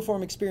 the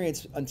uniform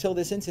experience until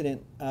this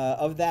incident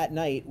of that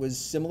night was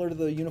similar to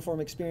the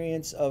uniform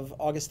experience of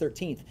August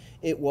 13th.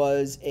 It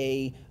was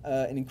an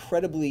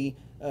incredibly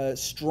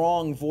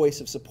strong voice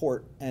of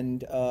support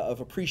and of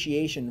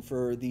appreciation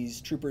for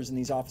these troopers and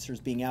these officers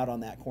being out on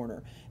that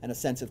corner, and a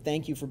sense of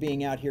thank you for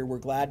being out here. We're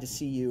glad to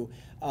see you,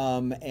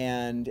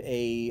 and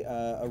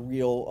a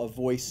real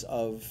voice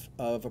of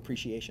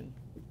appreciation.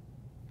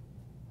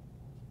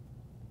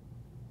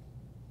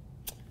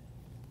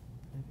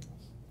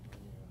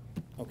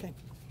 Okay.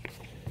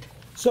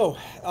 So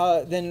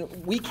then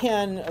we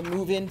can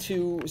move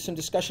into some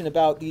discussion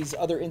about these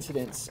other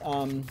incidents.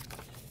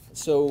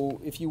 So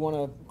if you want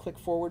to click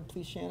forward,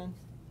 please, Shannon.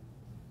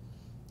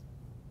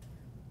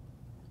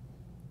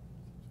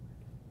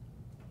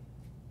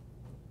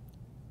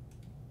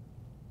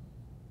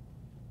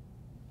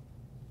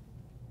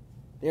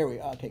 There we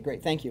go. Okay,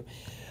 great. Thank you.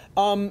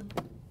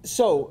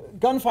 So,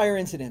 gunfire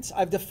incidents.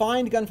 I've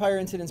defined gunfire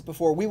incidents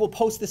before. We will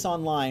post this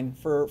online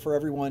for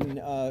everyone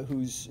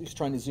who's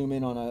trying to zoom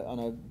in on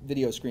a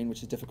video screen,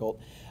 which is difficult.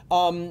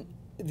 Since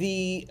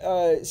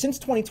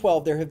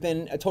 2012, there have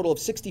been a total of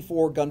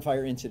 64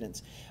 gunfire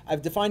incidents.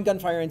 I've defined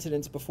gunfire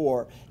incidents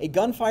before. A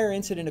gunfire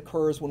incident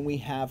occurs when we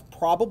have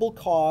probable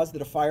cause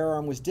that a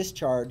firearm was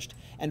discharged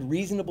and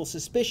reasonable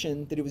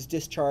suspicion that it was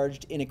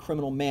discharged in a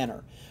criminal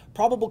manner.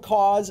 Probable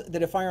cause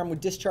that a firearm was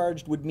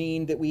discharged would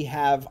mean that we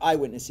have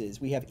eyewitnesses,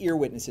 we have ear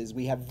witnesses,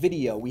 we have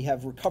video, we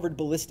have recovered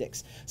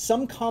ballistics,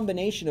 some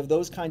combination of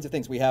those kinds of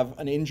things. We have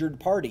an injured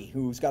party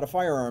who's got a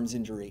firearms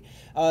injury.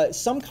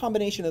 Some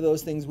combination of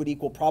those things would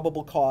equal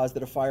probable cause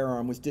that a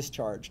firearm was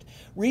discharged.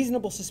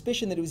 Reasonable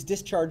suspicion that it was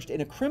discharged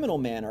in a criminal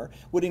manner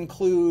would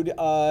include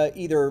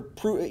either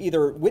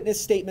witness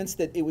statements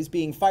that it was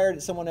being fired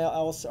at someone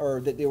else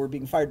or that they were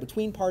being fired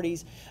between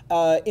parties,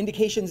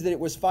 indications that it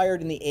was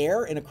fired in the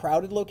air in a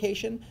crowded location.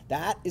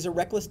 That is a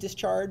reckless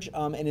discharge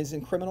and is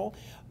criminal.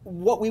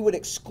 What we would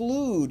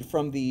exclude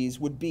from these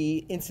would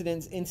be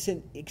instances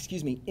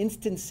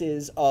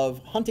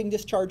of hunting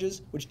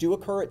discharges, which do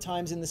occur at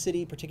times in the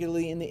city,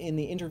 particularly in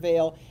the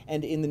Intervale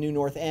and in the New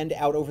North End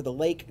out over the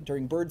lake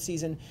during bird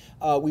season.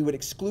 We would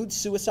exclude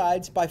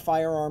suicides by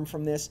firearm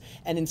from this,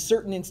 and in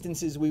certain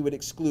instances we would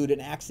exclude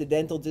an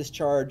accidental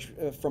discharge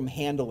from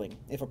handling,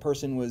 if a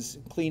person was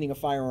cleaning a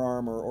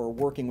firearm or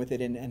working with it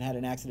and had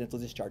an accidental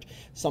discharge.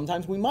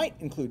 Sometimes we might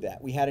include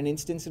that. We had an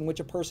instance in which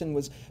a person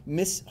was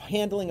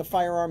mishandling a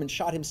firearm and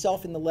shot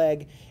himself in the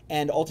leg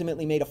and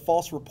ultimately made a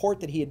false report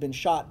that he had been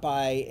shot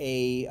by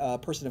a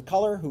person of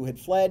color who had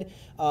fled.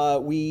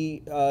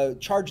 We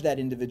charged that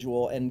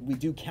individual, and we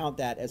do count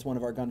that as one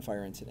of our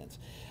gunfire incidents.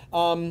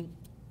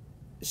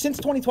 Since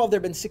 2012, there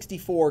have been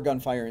 64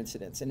 gunfire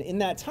incidents, and in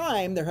that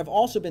time, there have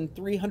also been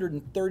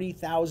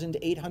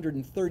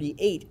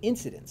 330,838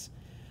 incidents.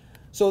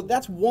 So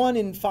that's 1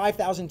 in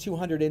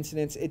 5,200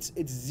 incidents. It's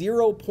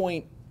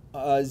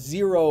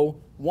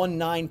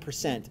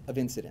 0.019% of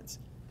incidents.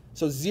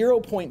 So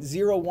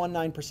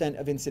 0.019%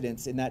 of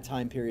incidents in that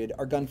time period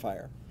are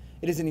gunfire.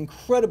 It is an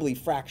incredibly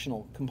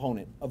fractional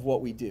component of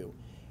what we do.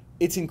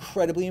 It's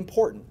incredibly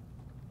important.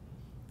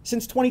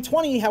 Since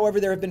 2020, however,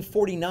 there have been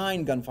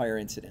 49 gunfire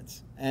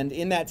incidents. And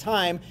in that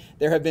time,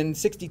 there have been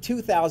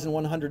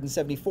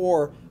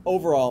 62,174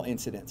 overall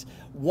incidents.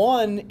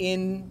 1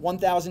 in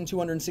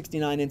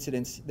 1,269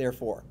 incidents,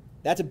 therefore.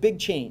 That's a big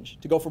change.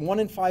 To go from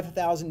 1 in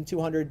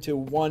 5,200 to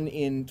 1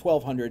 in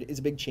 1,200 is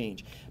a big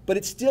change. But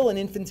it's still an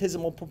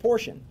infinitesimal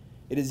proportion.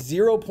 It is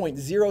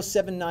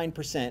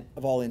 0.079%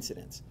 of all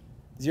incidents.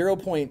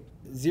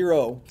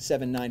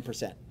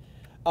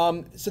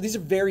 0.079%. So these are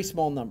very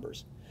small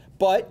numbers.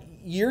 But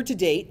year to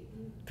date,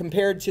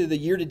 compared to the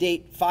year to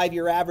date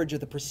 5-year average of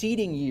the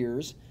preceding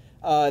years,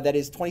 that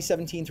is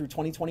 2017 through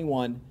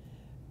 2021,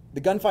 the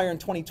gunfire in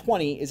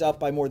 2020 is up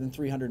by more than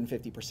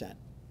 350%.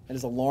 That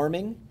is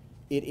alarming.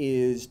 It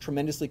is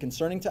tremendously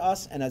concerning to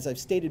us, and as I've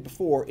stated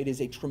before, it is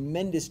a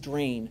tremendous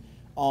drain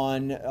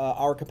on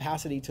our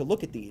capacity to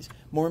look at these.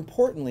 More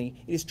importantly,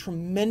 it is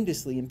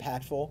tremendously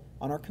impactful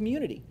on our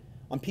community,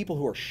 on people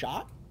who are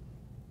shot.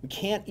 We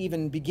can't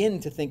even begin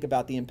to think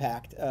about the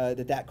impact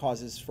that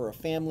causes for a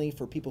family,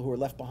 for people who are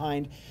left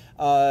behind,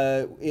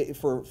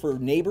 for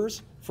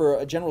neighbors, for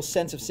a general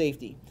sense of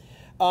safety.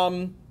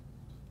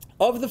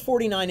 Of the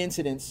 49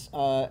 incidents,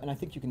 and I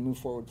think you can move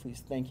forward,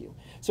 please, thank you.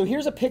 So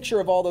here's a picture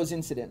of all those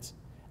incidents.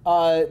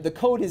 The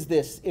code is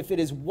this: if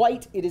it is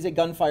white, it is a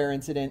gunfire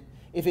incident.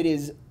 If it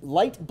is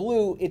light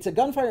blue, it's a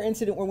gunfire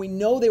incident where we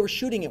know they were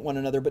shooting at one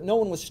another, but no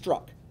one was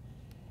struck.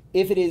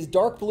 If it is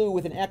dark blue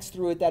with an X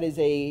through it, that is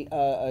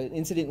an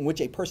incident in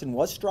which a person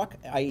was struck,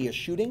 i.e. a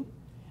shooting.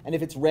 And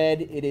if it's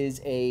red, it is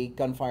a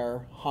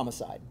gunfire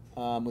homicide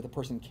with a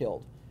person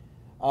killed.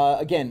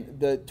 Again,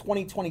 the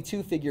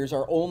 2022 figures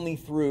are only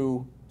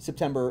through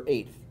September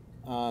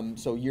 8th,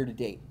 so year to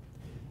date.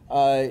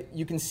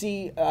 You can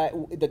see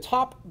the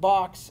top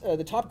box,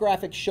 the top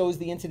graphic shows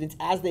the incidents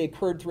as they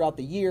occurred throughout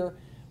the year,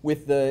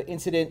 with the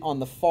incident on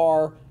the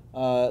far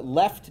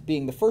left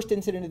being the first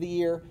incident of the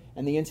year,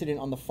 and the incident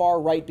on the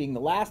far right being the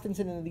last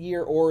incident of the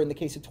year, or in the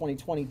case of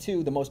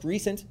 2022, the most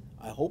recent,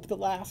 I hope the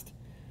last,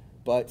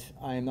 but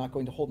I am not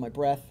going to hold my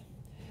breath.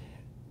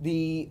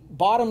 The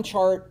bottom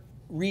chart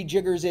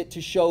rejiggers it to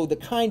show the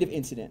kind of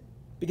incident,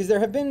 because there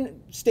have been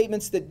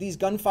statements that these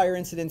gunfire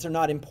incidents are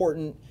not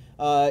important,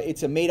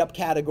 it's a made-up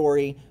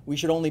category, we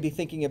should only be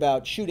thinking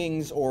about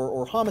shootings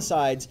or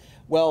homicides.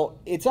 Well,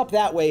 it's up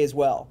that way as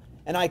well,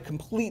 and I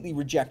completely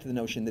reject the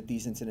notion that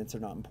these incidents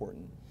are not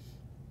important.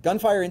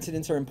 Gunfire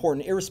incidents are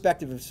important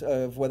irrespective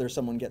of whether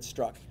someone gets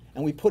struck,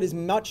 and we put as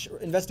much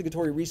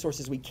investigatory resource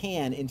as we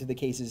can into the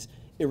cases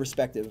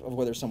irrespective of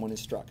whether someone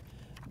is struck.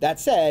 That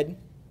said,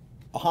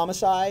 a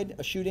homicide,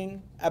 a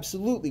shooting,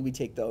 absolutely we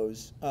take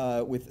those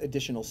with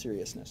additional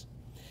seriousness.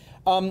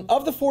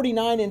 Of the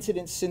 49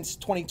 incidents since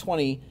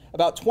 2020,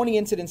 about 20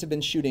 incidents have been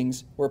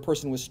shootings where a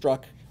person was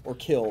struck or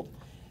killed.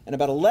 And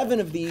about 11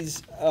 of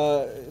these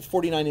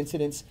 49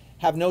 incidents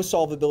have no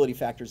solvability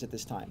factors at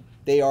this time.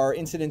 They are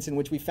incidents in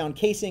which we found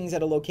casings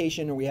at a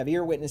location or we have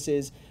ear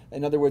witnesses.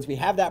 In other words, we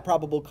have that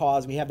probable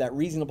cause, we have that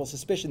reasonable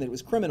suspicion that it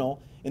was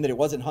criminal, in that it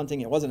wasn't hunting,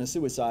 it wasn't a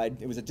suicide,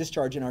 it was a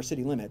discharge in our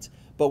city limits.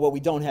 But what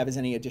we don't have is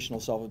any additional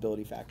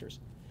solvability factors.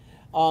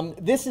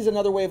 This is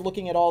another way of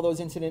looking at all those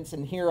incidents,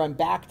 and here I'm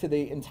back to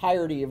the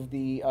entirety of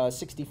the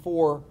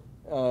 64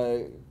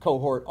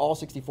 cohort, all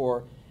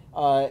 64.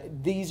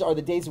 These are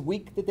the days of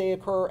week that they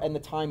occur and the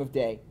time of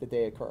day that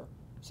they occur.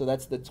 So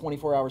that's the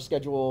 24-hour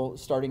schedule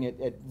starting at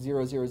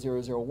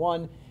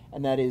 00001,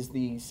 and that is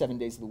the 7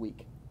 days of the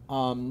week.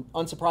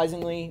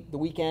 Unsurprisingly, the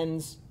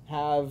weekends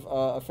have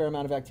a fair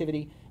amount of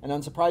activity, and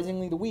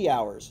unsurprisingly, the wee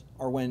hours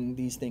are when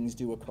these things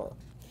do occur.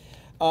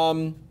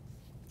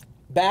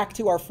 Back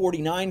to our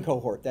 49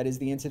 cohort, that is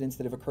the incidents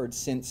that have occurred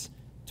since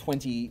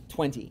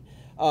 2020.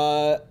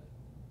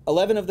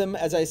 11 of them,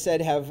 as I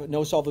said, have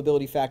no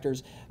solvability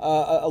factors.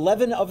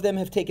 11 of them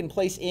have taken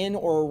place in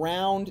or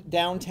around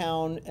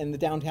downtown and the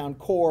downtown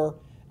core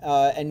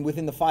and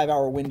within the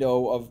 5-hour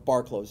window of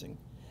bar closing.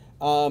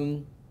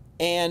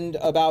 And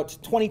about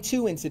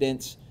 22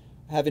 incidents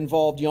have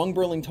involved young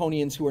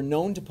Burlingtonians who are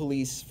known to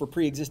police for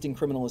pre-existing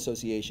criminal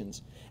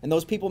associations. And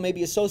those people may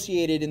be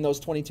associated in those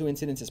 22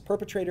 incidents as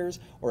perpetrators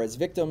or as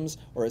victims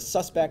or as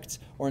suspects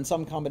or in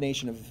some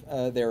combination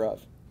of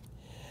thereof.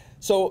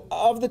 So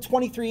of the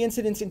 23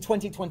 incidents in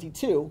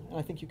 2022, and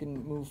I think you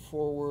can move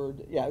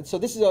forward. Yeah, so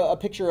this is a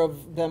picture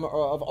of them,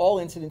 of all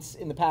incidents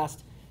in the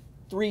past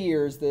 3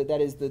 years,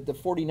 that is the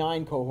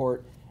 49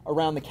 cohort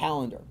around the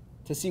calendar,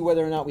 to see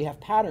whether or not we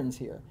have patterns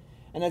here.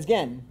 And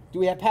again, do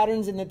we have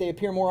patterns in that they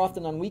appear more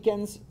often on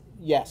weekends?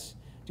 Yes.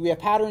 Do we have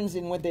patterns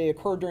in when they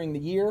occur during the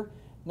year?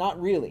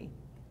 Not really.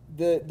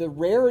 The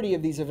rarity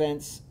of these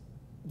events,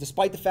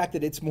 despite the fact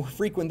that it's more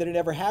frequent than it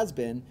ever has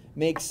been,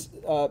 makes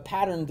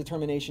pattern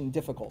determination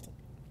difficult.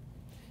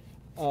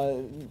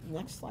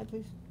 Next slide,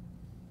 please.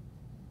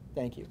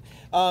 Thank you.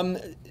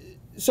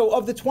 So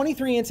of the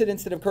 23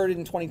 incidents that occurred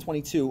in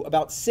 2022,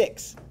 about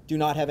 6 do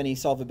not have any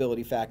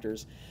solvability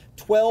factors.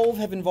 12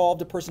 have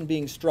involved a person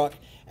being struck,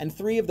 and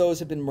 3 of those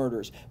have been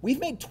murders. We've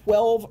made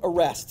 12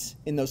 arrests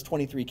in those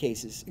 23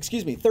 cases.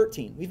 Excuse me,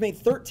 13. We've made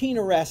 13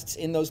 arrests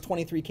in those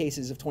 23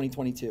 cases of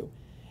 2022.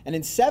 And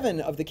in 7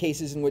 of the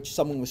cases in which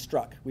someone was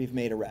struck, we've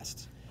made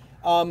arrests.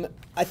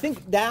 I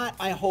think that,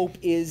 I hope,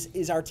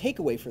 is our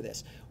takeaway for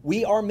this.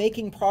 We are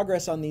making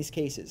progress on these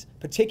cases,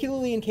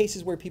 particularly in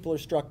cases where people are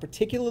struck,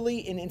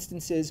 particularly in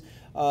instances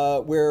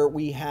where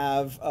we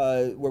have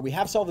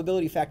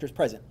solvability factors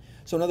present.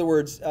 So in other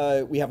words,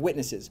 we have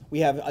witnesses. We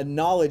have a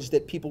knowledge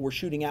that people were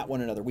shooting at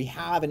one another. We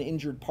have an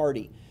injured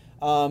party.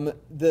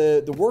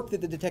 The work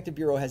that the Detective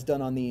Bureau has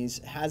done on these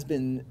has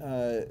been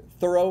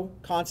thorough,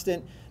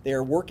 constant. They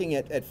are working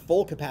at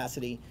full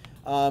capacity,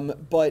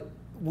 but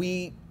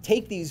we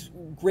take these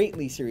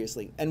greatly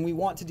seriously, and we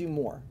want to do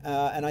more.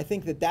 And I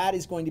think that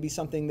is going to be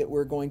something that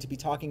we're going to be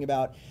talking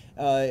about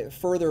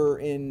further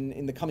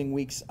in the coming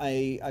weeks.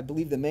 I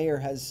believe the mayor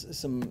has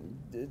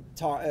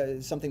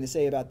something to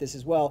say about this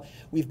as well.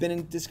 We've been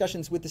in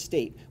discussions with the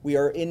state. We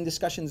are in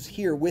discussions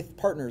here with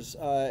partners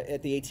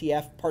at the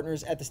ATF,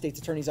 partners at the state's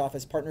attorney's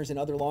office, partners in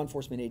other law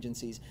enforcement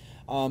agencies.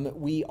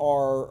 We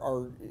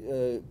are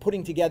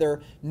putting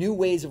together new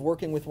ways of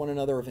working with one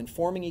another, of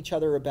informing each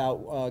other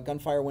about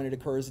gunfire when it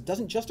occurs. It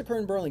doesn't just occur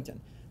in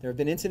Burlington. There have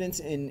been incidents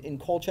in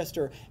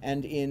Colchester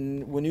and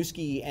in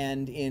Winooski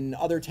and in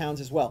other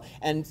towns as well.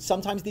 And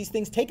sometimes these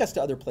things take us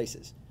to other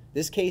places.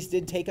 This case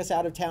did take us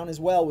out of town as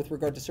well with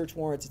regard to search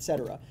warrants,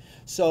 etc.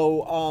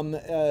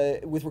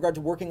 So with regard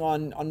to working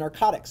on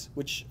narcotics,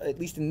 which at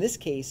least in this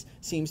case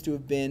seems to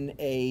have been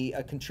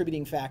a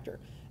contributing factor.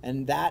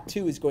 And that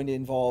too is going to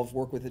involve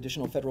work with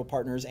additional federal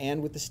partners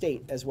and with the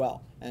state as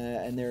well,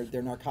 and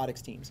their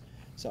narcotics teams.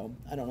 So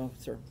I don't know,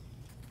 sir.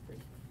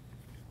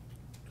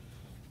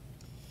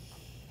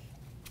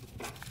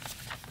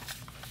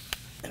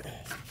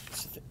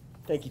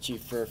 Thank you,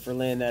 Chief, for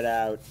laying that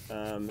out.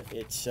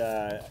 It's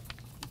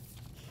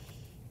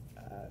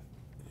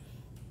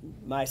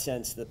my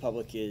sense the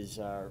public is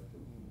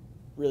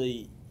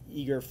really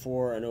eager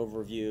for an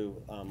overview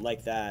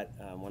like that.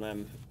 When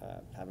I'm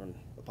having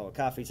the public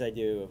coffees I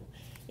do,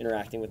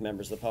 interacting with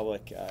members of the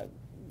public,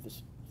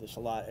 there's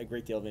a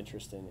great deal of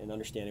interest in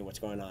understanding what's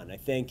going on. I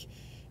think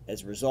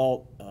as a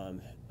result,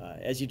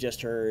 as you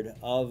just heard,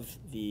 of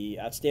the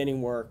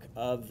outstanding work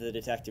of the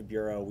Detective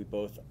Bureau, we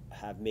both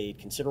have made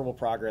considerable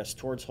progress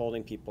towards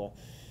holding people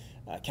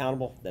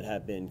accountable that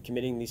have been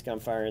committing these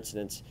gunfire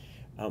incidents.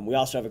 We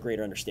also have a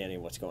greater understanding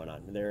of what's going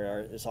on.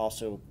 There is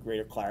also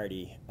greater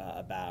clarity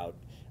about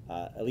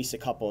at least a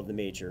couple of the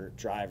major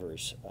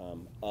drivers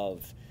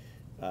of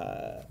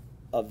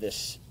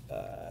this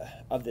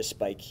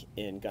spike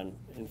in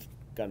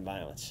gun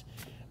violence.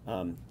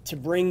 To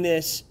bring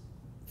this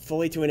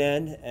fully to an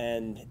end,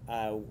 and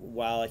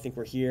while I think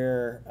we're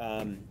here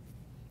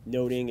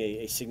noting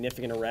a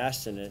significant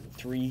arrest and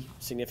 3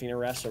 significant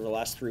arrests over the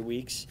last 3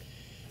 weeks,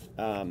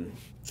 I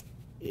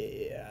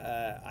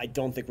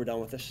don't think we're done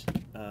with this.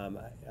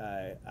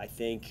 I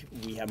think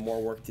we have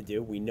more work to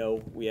do. We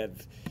know we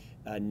have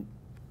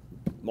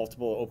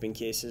multiple open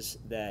cases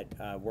that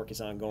work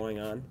is ongoing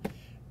on,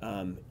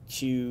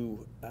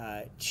 to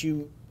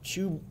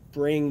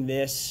bring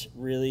this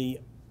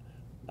really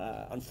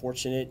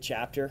unfortunate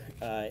chapter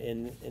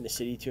in the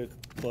city to a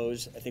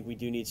close. I think we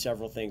do need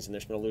several things, and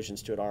there's been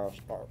allusions to it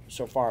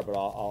so far, but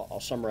I'll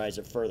summarize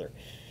it further.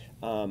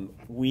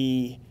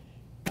 We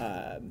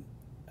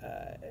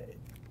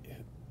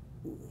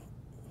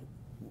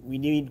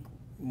need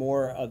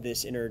more of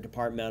this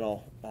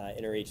interdepartmental,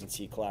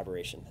 interagency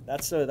collaboration.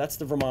 That's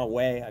the Vermont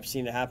way. I've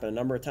seen it happen a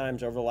number of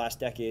times over the last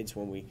decades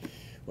when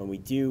we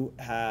do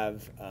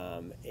have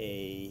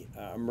a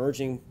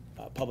emerging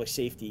public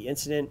safety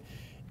incident.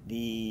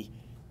 The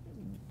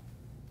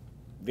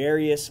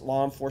various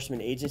law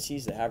enforcement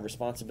agencies that have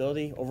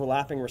responsibility,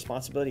 overlapping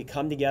responsibility,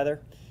 come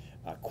together,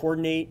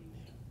 coordinate,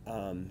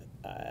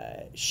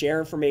 share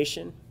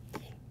information,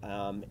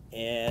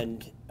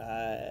 and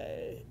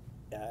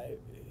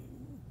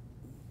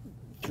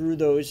through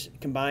those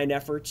combined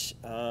efforts,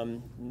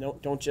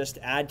 don't just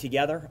add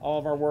together all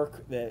of our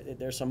work.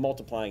 There's some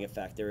multiplying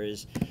effect. There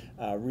is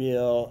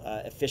real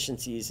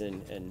efficiencies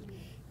and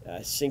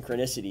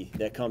synchronicity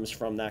that comes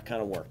from that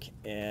kind of work,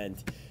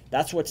 and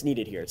that's what's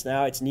needed here.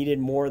 It's needed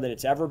more than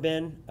it's ever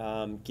been,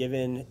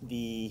 given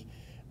the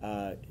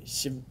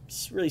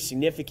really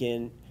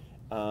significant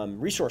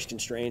resource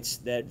constraints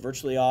that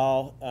virtually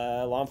all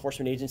law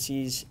enforcement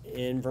agencies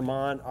in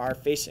Vermont are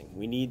facing.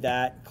 We need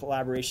that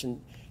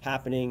collaboration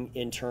happening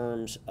in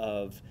terms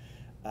of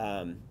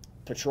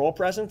patrol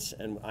presence,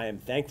 and I am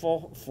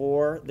thankful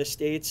for the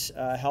state's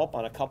help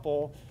on a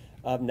couple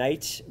of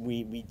nights.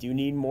 We do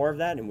need more of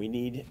that, and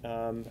we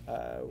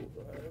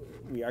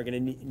are going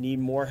to need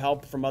more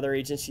help from other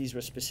agencies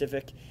with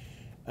specific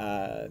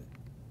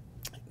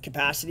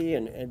capacity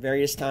and at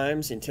various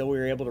times until we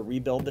were able to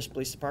rebuild this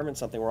police department,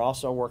 something we're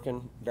also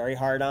working very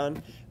hard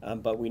on,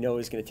 but we know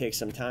is going to take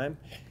some time.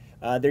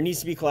 There needs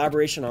to be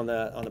collaboration on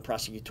the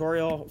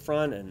prosecutorial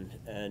front,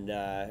 and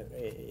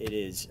it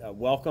is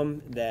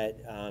welcome that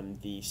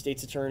the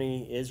state's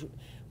attorney is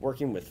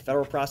working with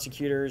federal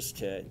prosecutors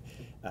to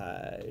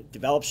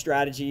develop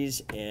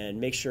strategies and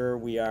make sure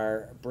we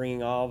are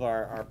bringing all of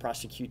our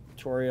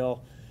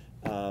prosecutorial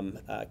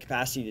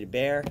capacity to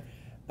bear.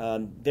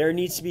 There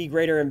needs to be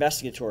greater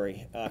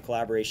investigatory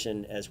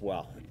collaboration as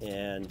well,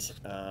 and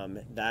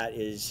that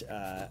is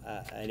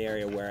an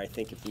area where I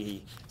think if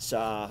we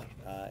saw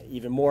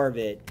even more of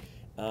it,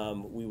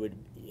 it would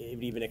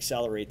even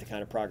accelerate the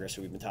kind of progress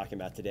that we've been talking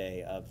about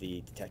today of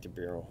the Detective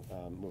Bureau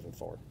moving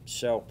forward.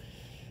 So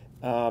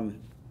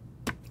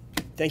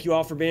thank you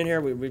all for being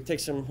here. We take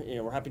some,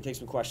 we're happy to take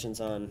some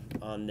questions on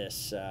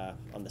this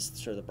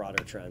sort of the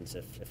broader trends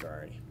if there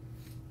are any.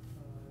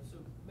 So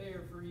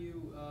Mayor, for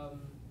you,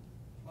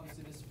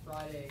 obviously this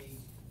Friday,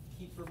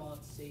 Keep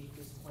Vermont Safe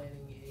is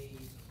planning a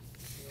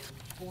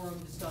forum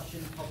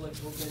discussion, public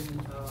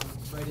open,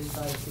 right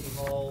inside City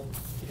Hall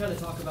to kind of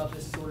talk about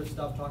this sort of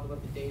stuff, talk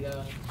about the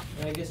data,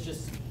 and I guess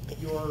just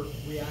your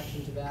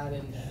reaction to that,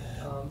 and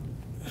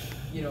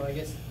I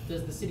guess,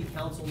 does the City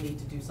Council need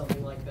to do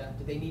something like that?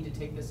 Do they need to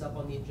take this up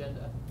on the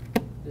agenda,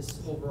 this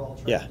overall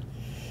trend? Yeah.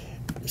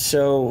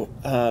 So,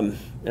 and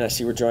I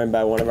see we're joined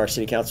by one of our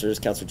city councilors,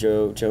 Councilor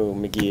Joe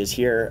McGee is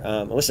here.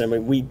 Listen, I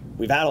mean,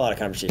 we've had a lot of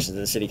conversations in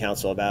the City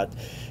Council about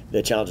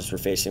the challenges we're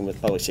facing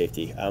with public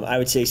safety. I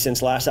would say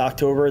since last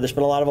October, there's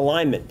been a lot of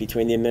alignment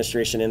between the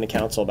administration and the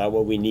council about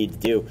what we need to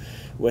do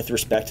with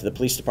respect to the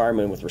police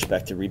department, with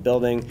respect to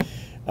rebuilding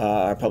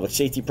our public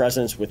safety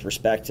presence, with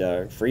respect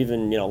for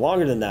even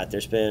longer than that.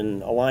 There's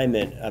been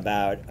alignment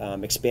about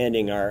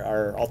expanding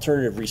our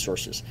alternative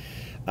resources.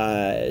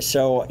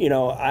 So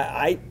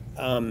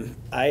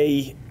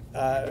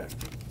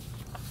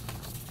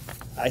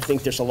I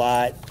think there's a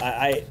lot.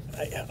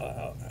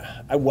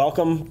 I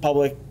welcome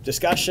public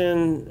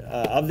discussion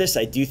of this.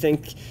 I do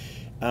think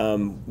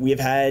we have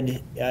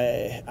had.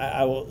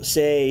 I will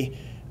say,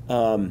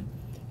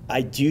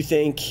 I do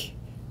think.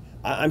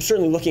 I'm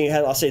certainly looking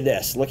ahead. I'll say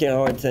this: looking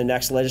ahead to the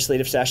next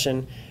legislative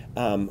session.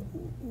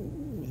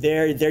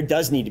 There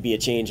does need to be a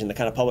change in the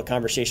kind of public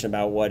conversation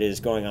about what is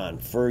going on.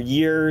 For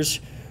years,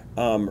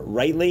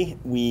 rightly,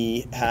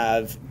 we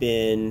have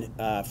been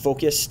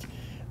focused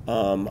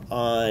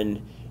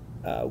on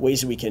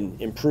ways that we can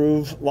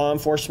improve law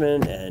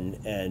enforcement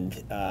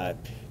and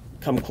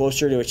come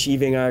closer to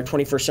achieving our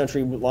 21st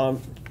century law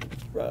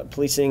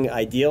policing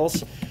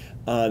ideals.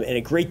 And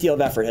a great deal of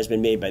effort has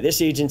been made by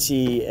this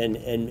agency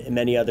and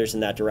many others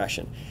in that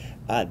direction.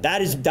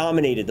 That has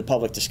dominated the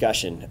public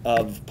discussion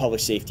of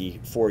public safety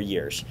for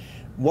years.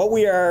 What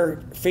we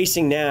are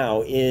facing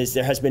now is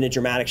there has been a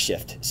dramatic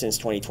shift since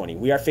 2020.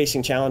 We are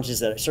facing challenges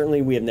that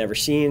certainly we have never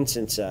seen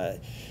since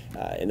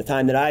in the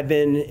time that I've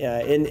been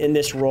in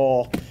this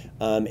role,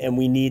 and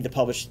we need the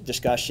public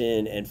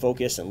discussion and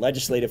focus and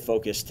legislative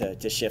focus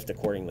to shift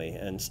accordingly.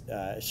 And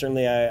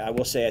certainly I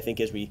will say, I think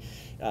as we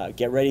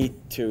get ready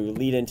to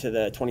lead into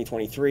the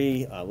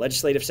 2023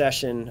 legislative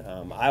session,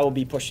 I will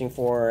be pushing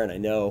for, and I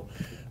know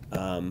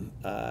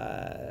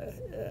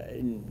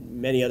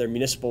many other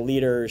municipal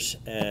leaders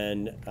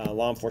and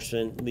law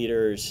enforcement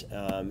leaders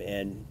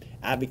and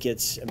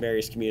advocates in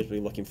various communities will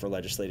be looking for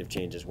legislative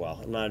change as well.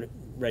 I'm not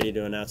ready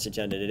to announce the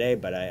agenda today,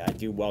 but I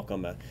do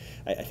welcome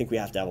I think we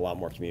have to have a lot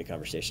more community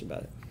conversation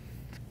about it.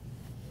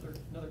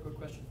 Another quick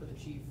question for the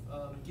chief.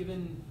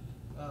 Given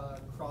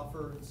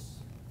Crawford's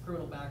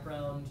criminal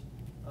background,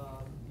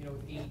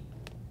 with 8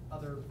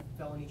 other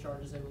felony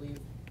charges, I believe,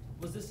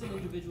 was this an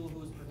individual who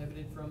was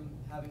prohibited from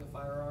having a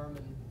firearm?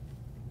 And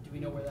do we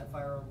know where that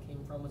firearm came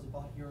from? Was it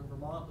bought here in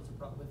Vermont? Was it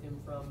brought with him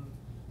from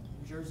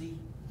New Jersey?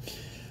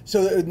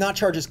 So not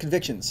charges,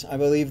 convictions. I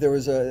believe there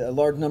was a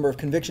large number of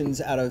convictions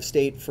out of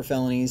state for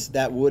felonies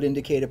that would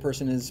indicate a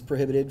person is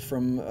prohibited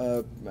from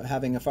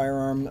having a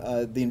firearm.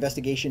 The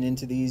investigation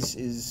into these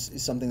is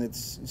something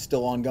that's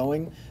still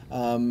ongoing.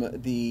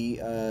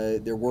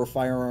 There were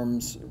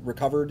firearms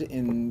recovered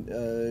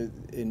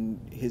in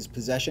his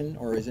possession,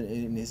 or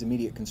in his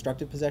immediate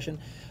constructive possession.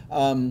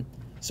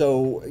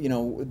 So,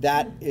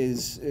 that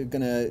is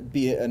going to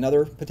be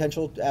another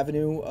potential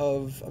avenue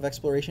of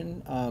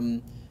exploration.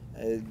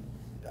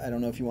 I don't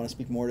know if you want to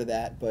speak more to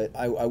that, but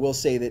I will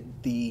say that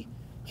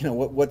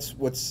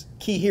what's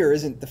key here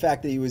isn't the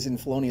fact that he was in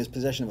felonious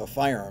possession of a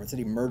firearm; it's that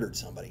he murdered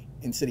somebody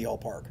in City Hall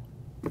Park.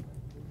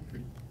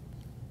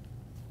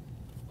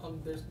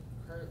 There's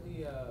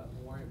currently a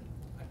warrant,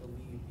 I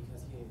believe,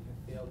 because he had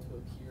failed to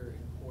appear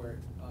in court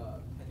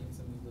pending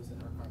some illicit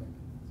narcotic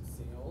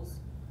sales.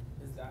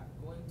 Is that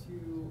going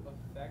to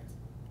affect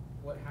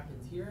what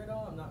happens here at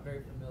all? I'm not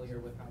very familiar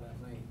with how that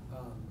might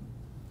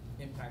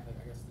impact,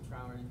 the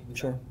trial or anything.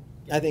 Sure.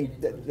 I think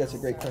that's a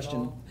great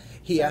question.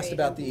 He asked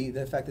about the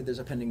fact that there's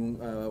a pending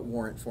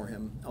warrant for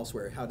him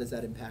elsewhere. How does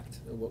that impact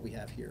what we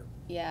have here?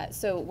 Yeah,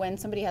 so when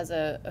somebody has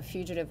a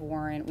fugitive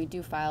warrant, we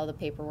do file the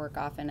paperwork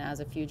often as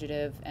a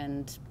fugitive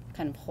and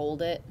kind of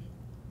hold it,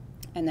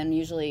 and then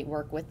usually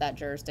work with that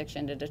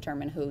jurisdiction to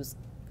determine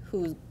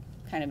who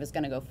kind of is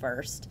going to go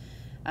first.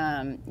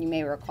 You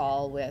may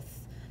recall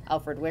with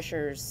Alfred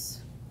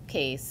Wisher's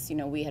case,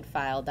 we had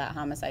filed that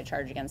homicide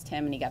charge against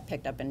him, and he got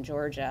picked up in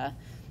Georgia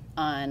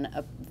on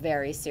a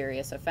very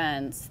serious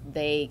offense.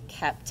 They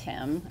kept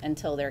him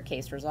until their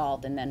case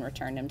resolved and then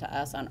returned him to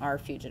us on our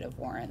fugitive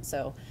warrant.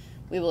 So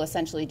we will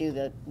essentially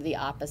do the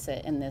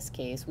opposite in this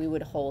case. We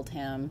would hold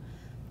him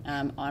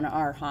on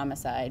our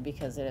homicide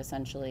because it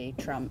essentially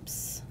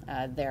trumps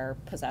their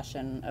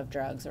possession of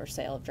drugs or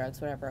sale of drugs,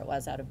 whatever it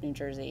was, out of New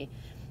Jersey,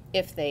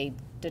 if they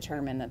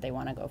determine that they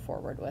want to go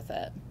forward with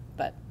it.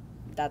 But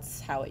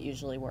that's how it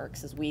usually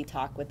works, is we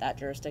talk with that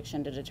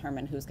jurisdiction to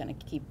determine who's going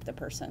to keep the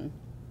person.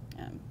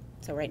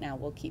 So right now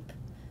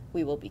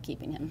we will be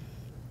keeping him.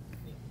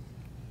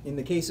 In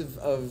the case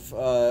of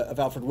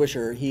Alfred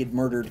Wisher, he had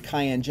murdered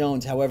Cayenne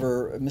Jones.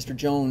 However, Mr.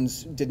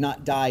 Jones did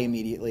not die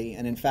immediately,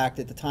 and in fact,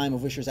 at the time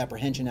of Wisher's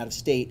apprehension out of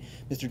state,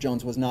 Mr.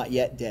 Jones was not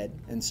yet dead,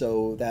 and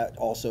so that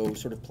also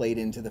sort of played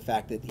into the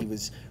fact that he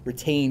was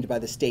retained by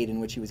the state in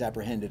which he was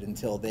apprehended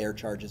until their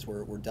charges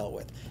were dealt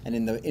with. And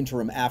in the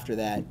interim after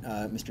that,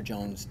 Mr.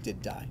 Jones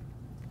did die.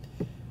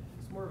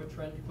 It's more of a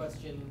trend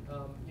question.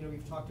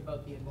 We've talked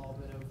about the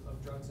involvement of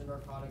drugs and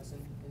narcotics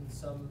in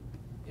some,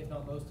 if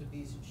not most, of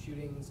these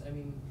shootings. I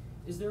mean,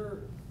 is there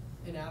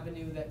an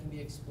avenue that can be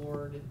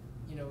explored,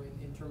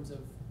 in terms of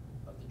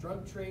the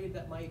drug trade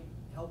that might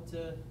help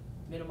to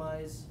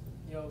minimize,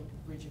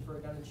 reaching for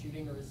a gun and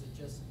shooting, or is it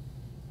just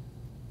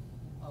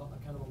a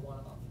kind of a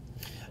one-off?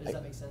 Does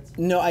that make sense?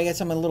 No, I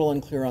guess I'm a little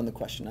unclear on the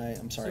question.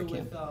 I'm sorry, so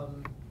Cam.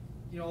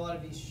 With, a lot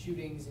of these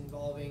shootings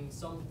involving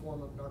some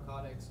form of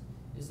narcotics,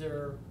 is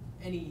there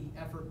any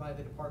effort by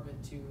the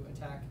department to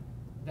attack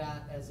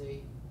that as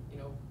a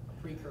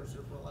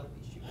precursor for a lot of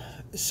these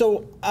shootings?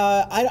 So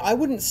I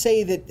wouldn't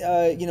say that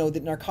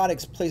that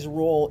narcotics plays a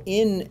role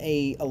in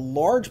a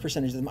large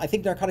percentage of them. I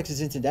think narcotics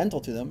is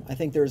incidental to them. I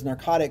think there's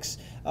narcotics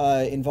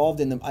involved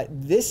in them.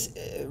 This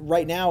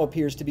right now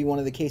appears to be one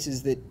of the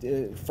cases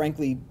that,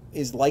 frankly,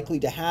 is likely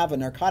to have a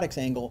narcotics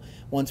angle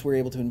once we're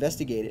able to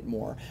investigate it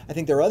more. I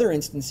think there are other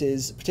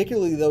instances,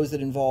 particularly those that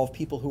involve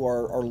people who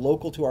are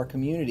local to our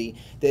community,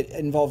 that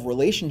involve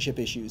relationship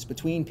issues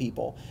between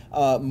people,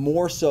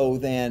 more so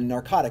than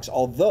narcotics,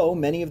 although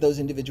many of those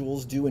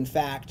individuals do in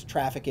fact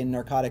traffic in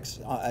narcotics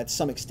to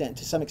some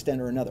extent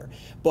or another.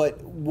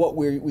 But what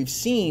we've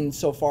seen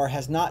so far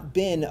has not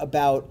been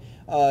about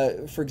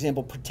for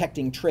example,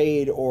 protecting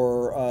trade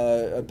or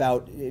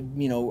about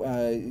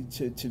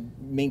to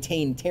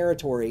maintain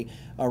territory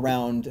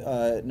around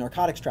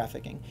narcotics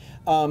trafficking.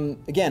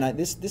 Again,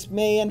 this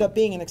may end up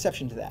being an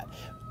exception to that.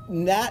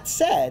 That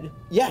said,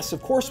 yes,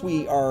 of course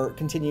we are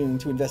continuing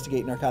to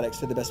investigate narcotics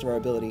to the best of our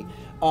ability.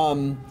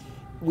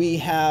 We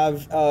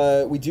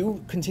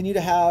do continue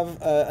to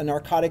have a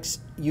narcotics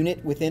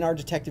unit within our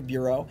detective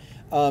bureau.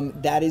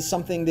 That is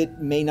something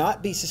that may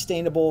not be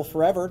sustainable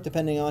forever,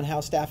 depending on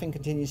how staffing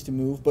continues to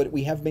move, but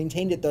we have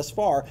maintained it thus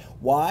far.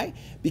 Why?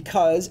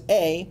 Because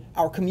A,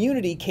 our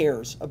community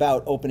cares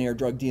about open-air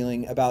drug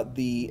dealing, about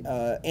the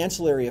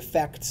ancillary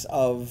effects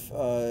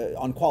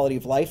on quality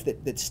of life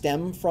that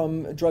stem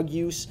from drug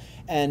use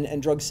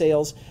and drug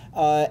sales,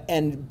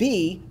 and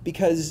B,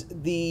 because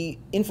the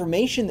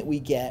information that we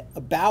get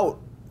about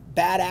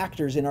bad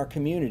actors in our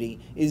community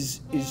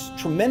is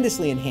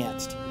tremendously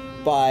enhanced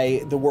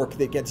by the work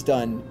that gets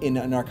done in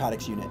a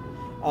narcotics unit.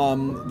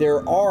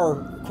 There are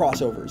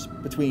crossovers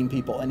between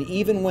people, and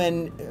even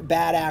when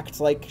bad acts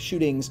like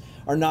shootings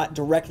are not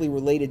directly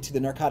related to the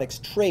narcotics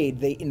trade,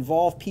 they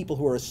involve people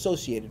who are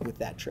associated with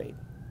that trade.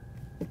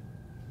 To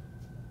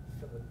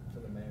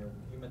the mayor,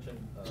 you mentioned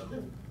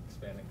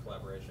expanding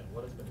collaboration.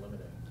 What has been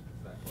limiting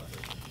that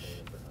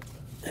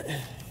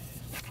collaboration?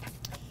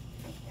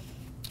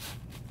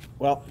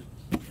 Well,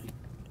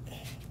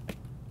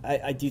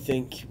 I do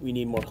think we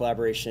need more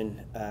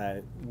collaboration.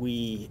 I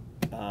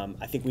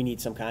think we need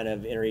some kind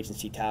of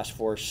interagency task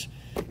force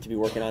to be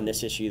working on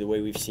this issue the way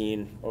we've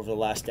seen over the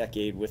last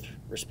decade with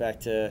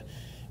respect to,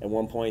 at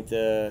one point,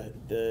 the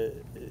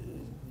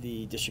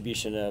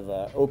distribution of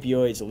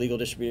opioids, the legal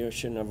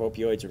distribution of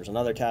opioids. There was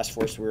another task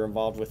force we were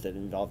involved with that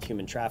involved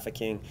human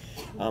trafficking.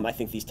 I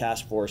think these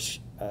task forces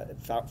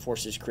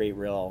create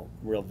real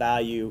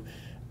value.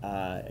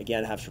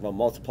 Again, have sort of a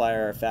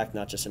multiplier effect,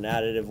 not just an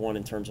additive one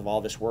in terms of all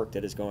this work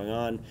that is going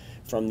on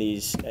from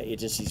these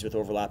agencies with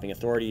overlapping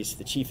authorities.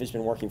 The chief has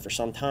been working for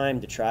some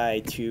time to try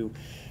to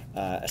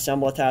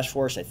assemble a task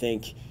force. I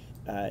think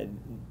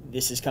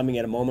this is coming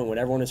at a moment when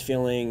everyone is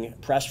feeling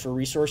pressed for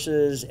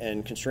resources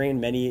and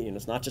constrained.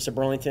 It's not just a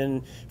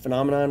Burlington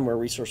phenomenon where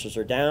resources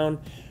are down.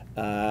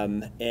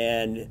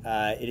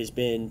 It has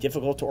been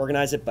difficult to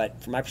organize it,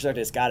 but from my perspective,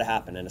 it's got to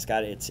happen, and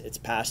it's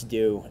past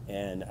due,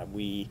 and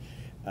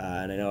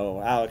and I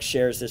know Alex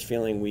shares this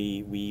feeling.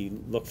 We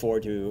look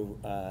forward to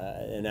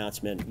an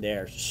announcement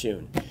there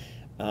soon.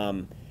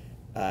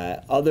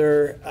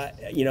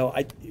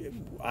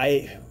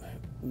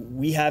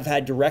 We have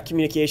had direct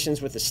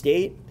communications with the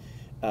state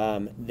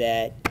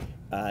that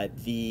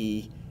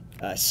the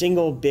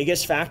single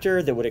biggest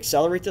factor that would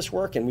accelerate this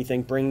work, and we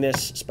think bring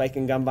this spike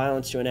in gun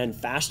violence to an end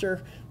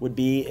faster, would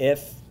be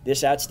if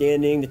this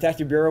outstanding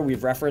detective bureau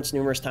we've referenced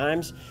numerous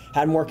times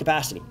had more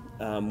capacity.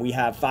 We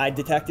have 5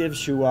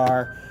 detectives who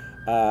are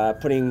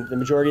putting the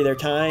majority of their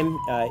time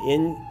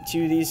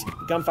into these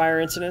gunfire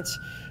incidents,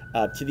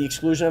 to the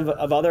exclusion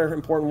of other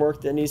important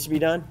work that needs to be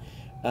done.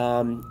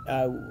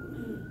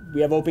 We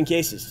have open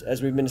cases,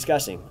 as we've been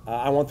discussing.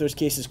 I want those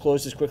cases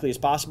closed as quickly as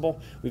possible.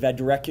 We've had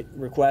direct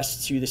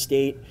requests to the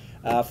state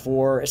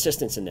for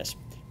assistance in this.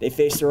 They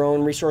face their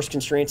own resource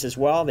constraints as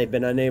well. They've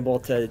been unable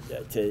to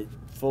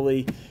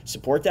fully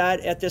support that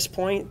at this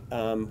point.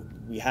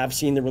 We have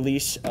seen the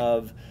release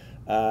of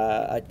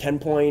a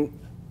 10-point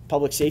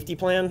public safety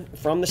plan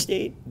from the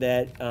state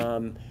that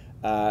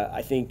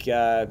I think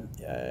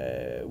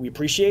we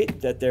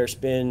appreciate that there's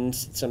been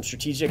some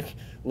strategic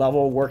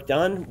level work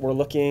done. We're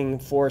looking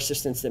for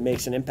assistance that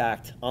makes an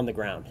impact on the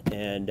ground,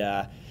 and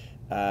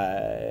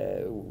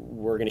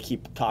we're going to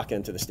keep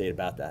talking to the state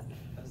about that.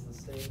 Has the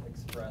state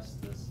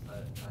expressed this? I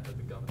heard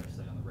the governor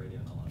say on the radio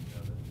not long ago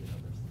that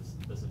there's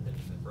this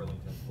opinion that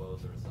Burlington's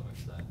woes are to some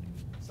extent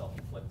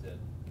self-inflicted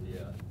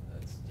via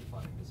its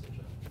defunding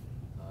decision.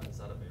 Is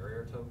that a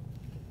barrier to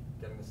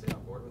getting the state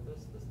on board with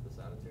this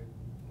attitude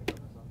in the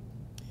governor's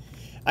office?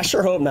 I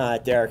sure hope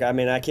not, Derek. I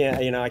mean, I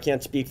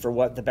can't speak for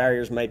what the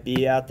barriers might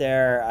be out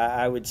there.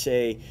 I would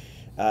say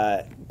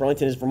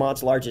Burlington is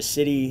Vermont's largest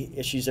city.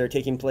 Issues that are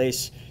taking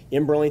place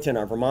in Burlington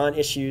are Vermont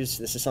issues.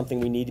 This is something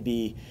we need to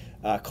be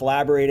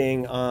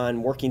collaborating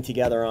on, working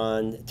together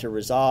on to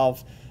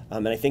resolve.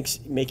 And I think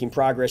making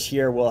progress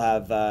here will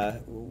have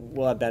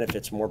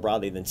benefits more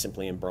broadly than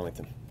simply in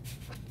Burlington.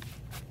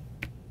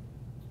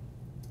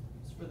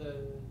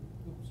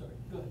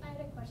 I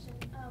had a question.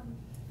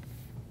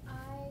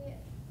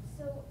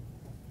 So,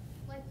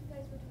 like you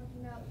guys were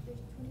talking about,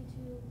 there's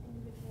 22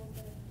 individuals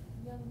that are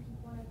young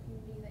people in our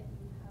community that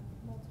you have had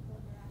multiple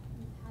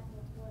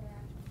interactions with.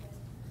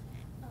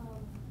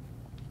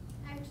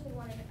 I actually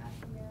wanted to ask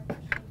the mayor a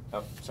question.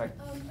 Oh, sorry.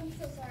 I'm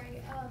so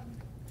sorry.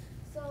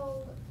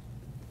 So,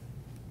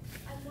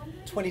 I'm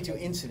wondering. 22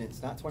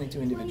 incidents, not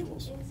 22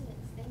 individuals. 22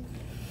 incidents. Thank you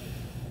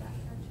for that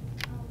correction.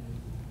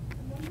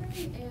 I'm wondering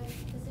if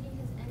the city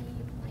has any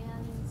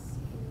plans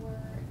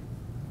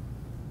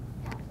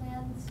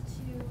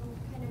to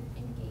kind of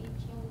engage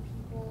young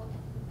people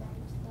and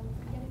prevent them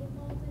from getting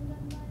involved in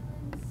gun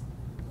violence,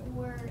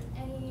 or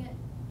any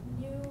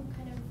new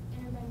kind of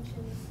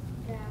interventions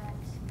that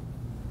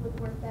would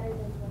work better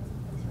than what's in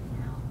place right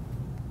now?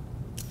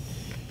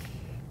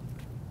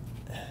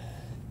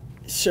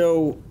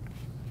 So,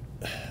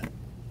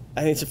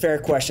 I think it's a fair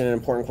question, an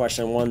important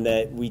question, one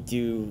that we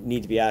do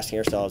need to be asking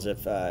ourselves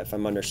if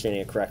I'm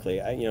understanding it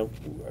correctly.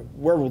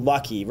 We're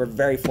lucky, we're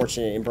very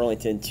fortunate in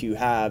Burlington to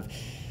have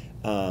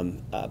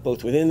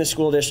both within the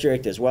school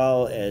district as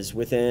well as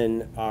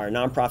within our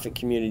nonprofit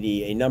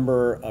community a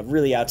number of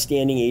really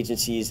outstanding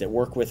agencies that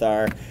work with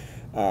our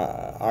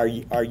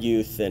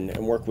youth and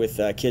work with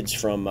kids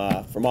from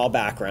all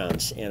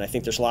backgrounds. And I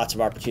think there's lots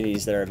of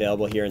opportunities that are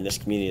available here in this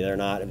community that are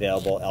not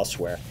available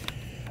elsewhere.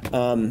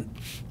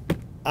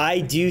 I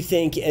do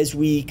think as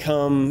we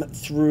come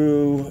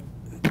through,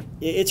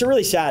 it's a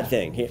really sad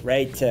thing,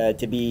 right?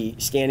 To be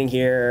standing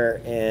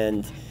here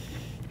and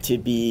to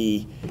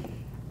be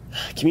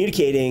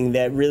communicating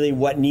that really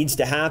what needs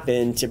to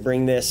happen to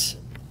bring this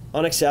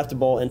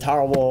unacceptable,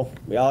 intolerable,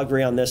 we all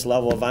agree on this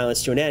level of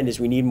violence to an end, is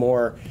we need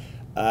more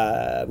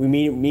we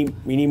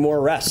need more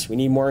arrests, we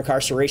need more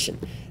incarceration.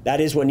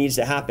 That is what needs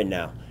to happen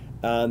now.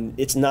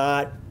 It's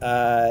not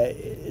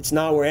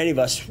where any of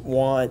us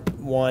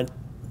want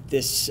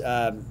this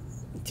to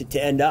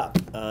end up,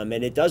 and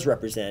it does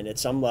represent at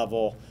some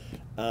level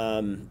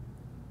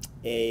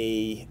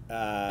a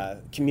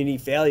community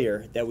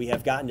failure that we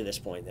have gotten to this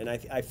point. And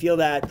I feel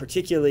that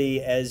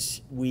particularly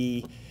as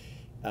we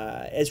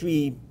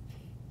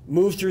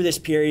move through this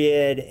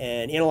period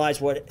and analyze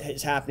what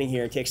is happening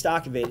here and take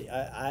stock of it,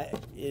 it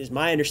is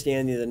my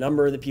understanding the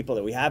number of the people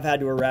that we have had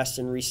to arrest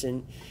in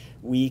recent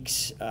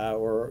weeks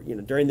or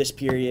during this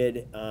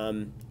period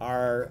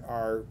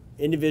are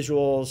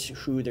individuals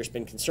who there's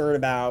been concern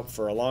about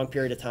for a long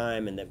period of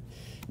time, and that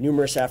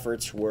numerous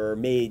efforts were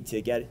made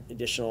to get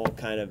additional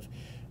kind of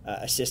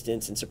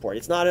assistance and support.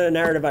 It's not a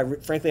narrative I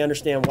frankly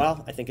understand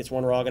well. I think it's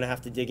one we're all going to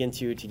have to dig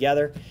into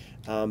together.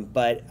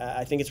 But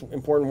I think it's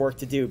important work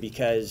to do,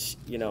 because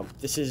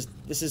this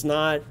is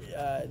not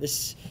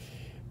this.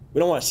 We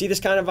don't want to see this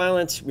kind of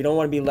violence. We don't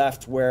want to be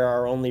left where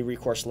our only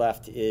recourse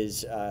left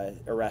is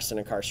arrest and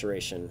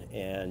incarceration.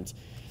 And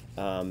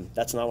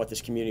that's not what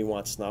this community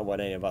wants. It's not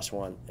what any of us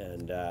want.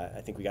 And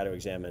I think we got to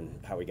examine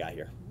how we got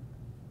here.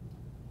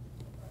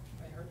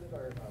 I heard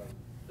that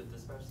the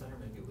dispatch center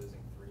may be losing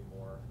 3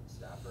 more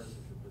staffers,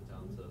 which would put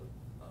down to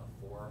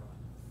 4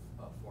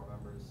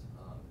 members.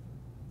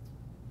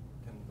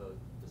 Can the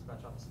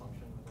dispatch office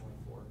function with only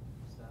 4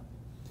 staff?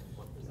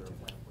 Is there a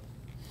plan for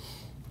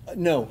it?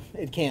 No,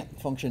 it can't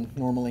function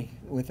normally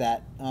with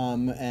that,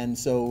 and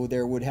so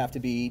there would have to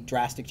be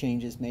drastic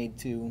changes made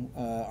to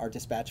our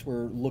dispatch.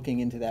 We're looking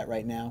into that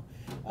right now.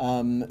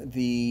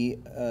 The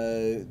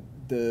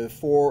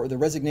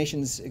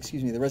resignations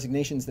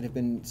that have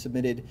been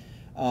submitted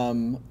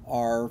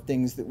are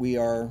things that we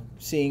are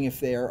seeing if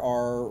there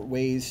are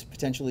ways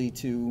potentially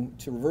to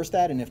reverse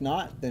that, and if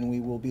not, then we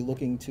will be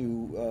looking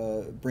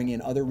to bring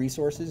in other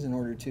resources in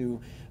order to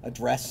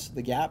address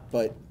the gap.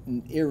 But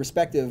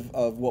irrespective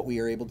of what we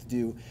are able to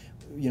do,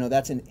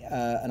 that's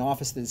an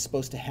office that is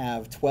supposed to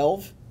have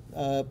 12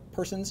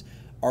 persons.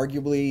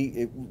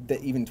 Arguably,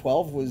 that even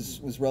 12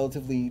 was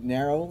relatively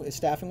narrow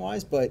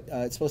staffing-wise, but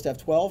it's supposed to have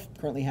 12.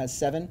 Currently has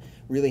 7.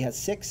 Really has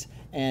 6.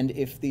 And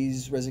if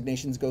these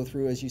resignations go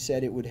through, as you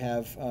said, it would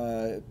have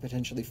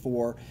potentially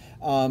 4.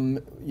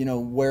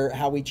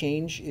 How we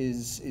change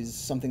is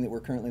something that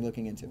we're currently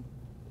looking into.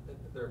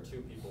 There are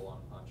 2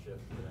 people on shift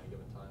at any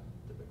given time,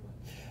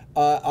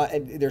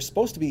 typically. There's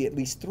supposed to be at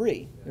least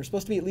 3. There's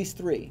supposed to be at least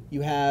 3.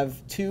 You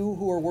have 2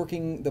 who are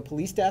working the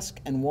police desk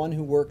and 1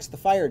 who works the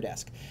fire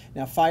desk.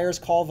 Now, fire's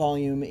call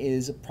volume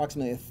is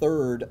approximately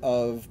 1/3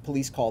 of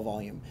police call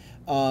volume.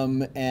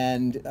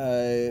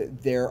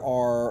 There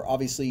are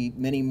obviously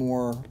many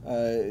more.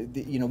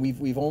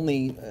 We've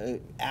only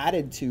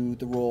added to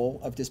the role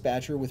of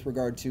dispatcher with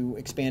regard to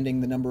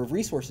expanding the number of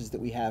resources that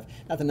we have.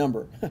 Not the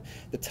number,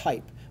 the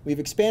type. We've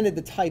expanded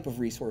the type of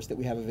resource that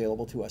we have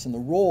available to us and the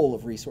role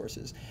of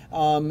resources.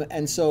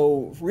 And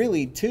so,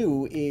 really,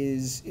 2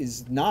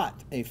 is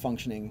not a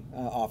functioning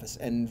office.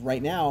 And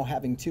right now,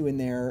 having 2 in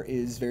there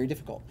is very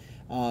difficult.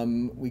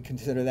 We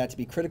consider that to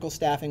be critical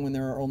staffing when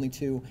there are only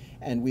 2,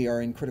 and we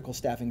are in critical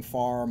staffing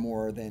far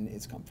more than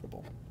is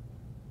comfortable.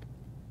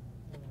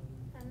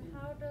 And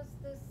how does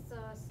this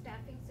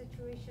staffing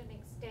situation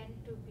extend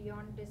to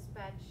beyond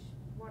dispatch?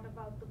 What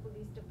about the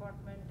police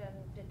department and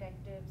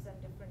detectives and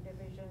different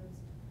divisions?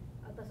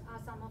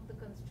 Are some of the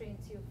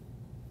constraints you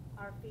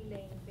are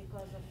feeling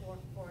because of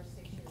workforce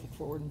issues? Click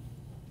forward.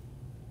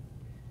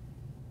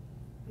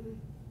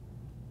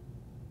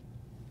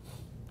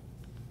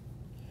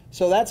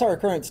 So that's our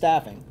current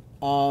staffing,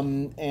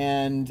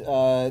 and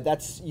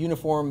that's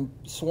uniform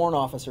sworn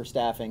officer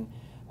staffing.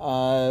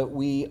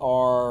 We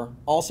are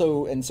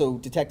also, and so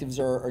detectives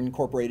are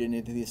incorporated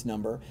into this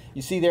number.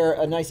 You see there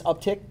a nice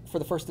uptick for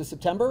the 1st of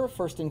September,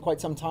 first in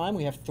quite some time.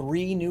 We have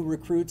 3 new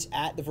recruits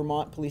at the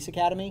Vermont Police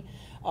Academy.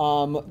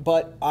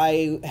 But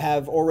I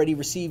have already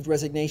received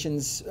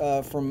resignations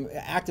from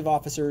active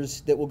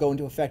officers that will go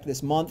into effect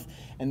this month,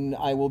 and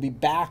I will be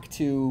back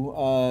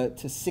to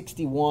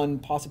 61,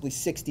 possibly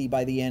 60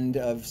 by the end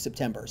of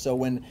September. So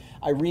when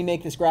I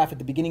remake this graph at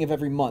the beginning of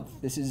every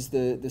month, this is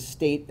the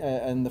state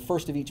and the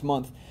first of each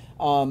month.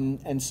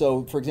 And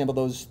so, for example,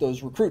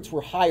 those recruits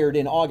were hired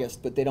in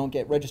August, but they don't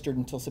get registered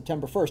until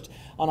September 1st.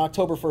 On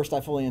October 1st,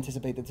 I fully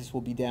anticipate that this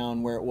will be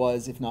down where it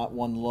was, if not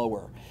 1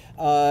 lower.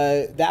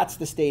 That's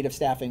the state of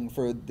staffing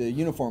for the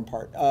uniform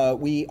part.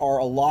 We are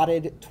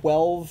allotted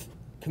 12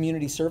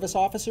 community service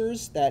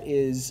officers. That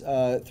is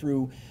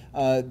through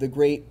the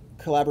great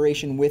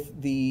collaboration with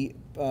the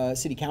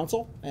City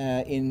Council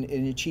in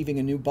achieving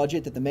a new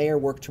budget that the mayor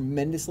worked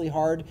tremendously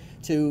hard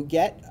to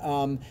get.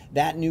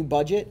 That new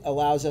budget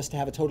allows us to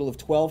have a total of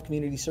 12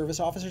 community service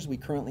officers. We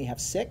currently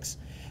have 6.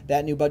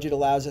 That new budget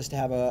allows us to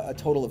have a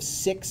total of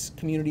 6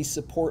 community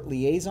support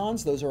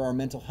liaisons. Those are our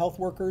mental health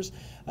workers.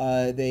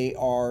 They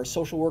are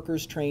social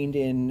workers trained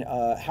in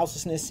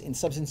houselessness, in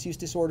substance use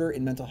disorder,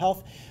 in mental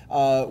health.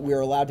 We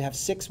are allowed to have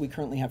 6. We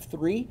currently have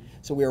 3,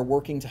 so we are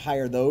working to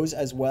hire those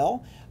as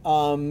well.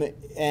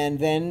 And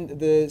then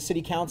the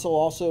City Council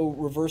also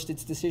reversed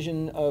its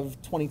decision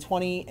of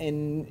 2020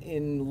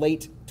 in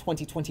late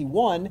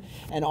 2021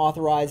 and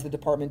authorized the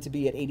department to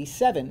be at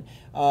 87.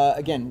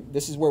 Again,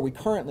 this is where we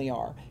currently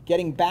are.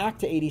 Getting back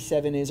to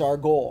 87 is our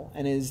goal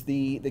and is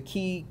the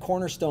key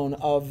cornerstone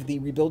of the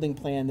rebuilding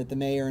plan that the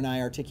mayor and I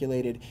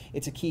articulated.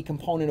 It's a key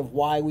component of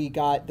why we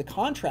got the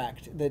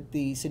contract that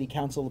the City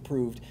Council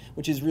approved,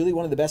 which is really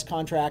one of the best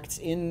contracts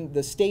in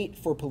the state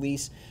for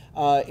police,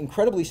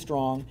 incredibly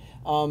strong.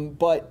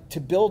 But to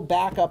build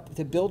back up,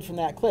 to build from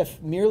that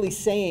cliff, merely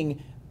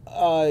saying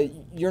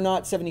you're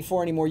not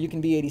 74 anymore, you can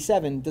be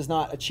 87, does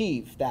not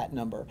achieve that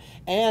number.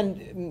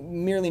 And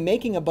merely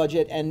making a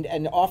budget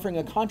and offering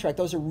a contract,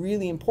 those are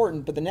really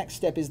important, but the next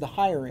step is the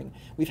hiring.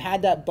 We've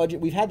had that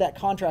budget, we've had that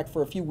contract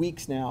for a few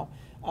weeks now.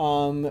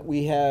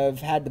 We have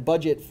had the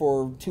budget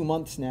for 2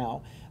 months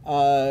now.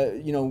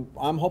 You know,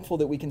 I'm hopeful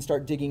that we can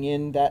start digging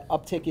in. That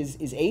uptick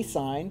is a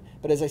sign,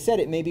 but as I said,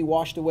 it may be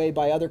washed away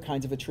by other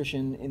kinds of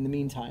attrition in the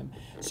meantime.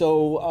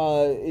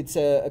 So it's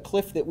a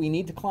cliff that we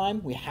need to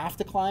climb. We have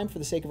to climb for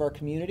the sake of our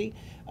community,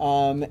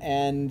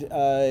 and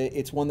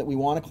it's one that we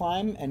want to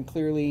climb. And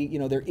clearly, you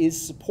know, there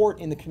is support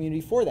in the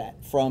community for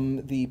that,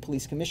 from the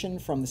police commission,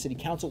 from the city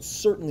council,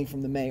 certainly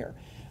from the mayor.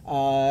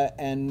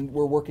 And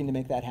we're working to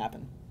make that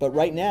happen. But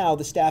right now,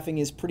 the staffing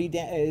is pretty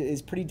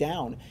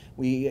down.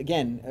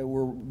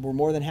 We're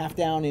more than half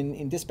down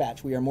in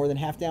dispatch. We are more than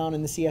half down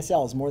in the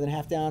CSLs, more than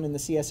half down in the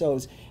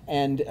CSOs.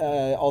 And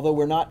although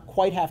we're not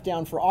quite half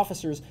down for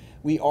officers,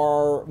 we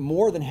are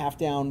more than half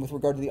down with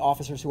regard to the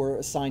officers who are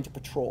assigned to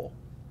patrol.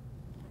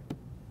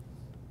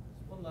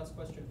 One last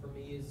question for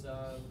me is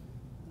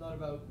not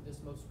about this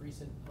most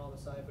recent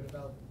homicide, but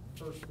about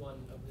the first one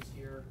of this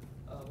year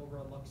over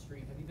on Luck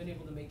Street. Have you been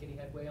able to make any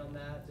headway on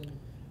that? And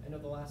I know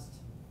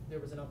there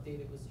was an update,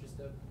 it was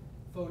just a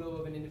photo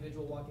of an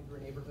individual walking through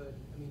a neighborhood.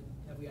 I mean,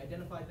 have we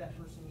identified that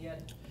person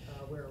yet?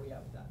 Where are we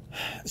at with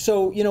that?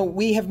 So, you know,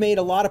 we have made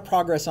a lot of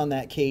progress on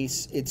that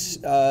case. It's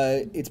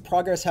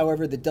progress,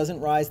 however, that doesn't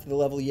rise to the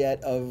level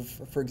yet of,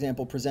 for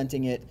example,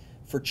 presenting it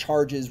for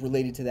charges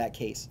related to that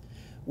case.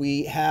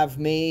 We have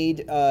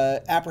made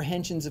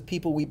apprehensions of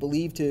people we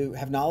believe to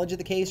have knowledge of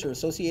the case or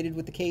associated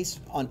with the case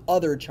on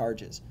other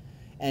charges.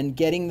 And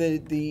getting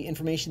the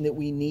information that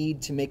we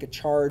need to make a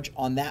charge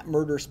on that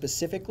murder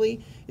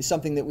specifically is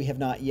something that we have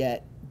not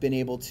yet been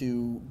able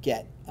to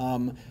get.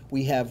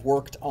 We have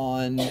worked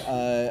on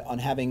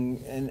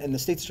having, and the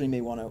State's Attorney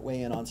may want to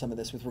weigh in on some of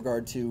this with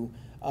regard to,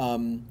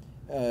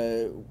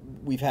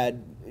 we've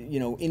had, you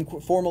know,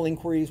 formal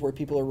inquiries where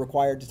people are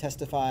required to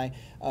testify.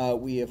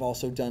 We have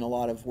also done a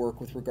lot of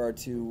work with regard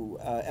to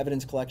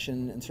evidence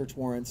collection and search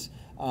warrants,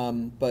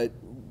 but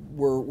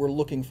we're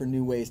looking for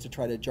new ways to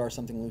try to jar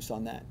something loose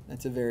on that.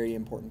 That's a very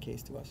important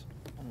case to us.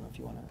 I don't know if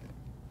you want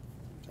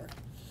to. Sorry.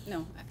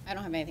 No, I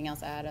don't have anything else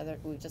to add.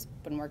 We've just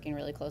been working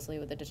really closely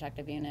with the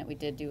detective unit. We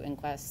did do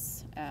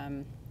inquests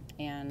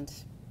and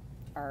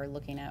are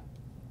looking at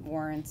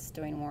warrants,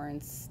 they're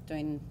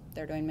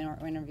doing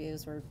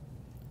interviews. We're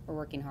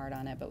working hard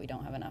on it, but we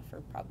don't have enough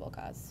for probable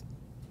cause.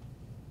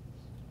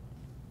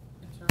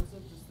 In terms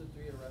of just the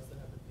 3 arrests that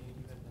have been made,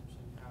 you had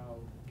mentioned how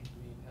we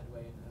made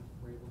headway and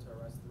were able to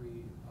arrest 3,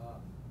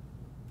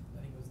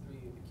 I think it was 3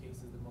 of the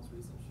cases, the most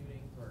recent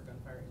shootings or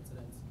gunfire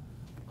incidents.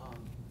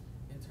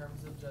 In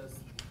terms of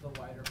just the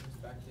wider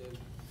perspective,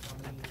 how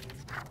many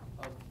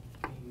of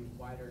the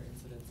wider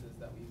incidences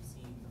that we've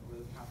seen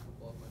over the past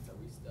couple of months are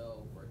we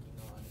still working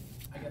on?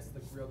 And I guess the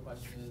real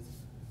question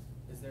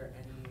is there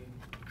any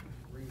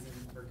reason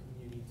for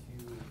community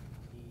to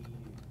be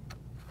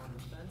on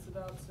the fence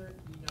about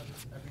certain,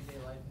 just everyday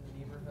life in the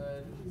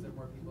neighborhood? Is there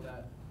more people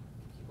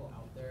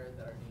out there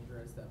that are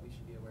dangerous that we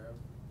should be aware of?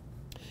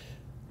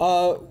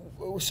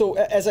 So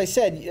as I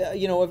said,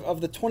 you know,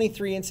 of the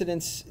 23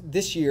 incidents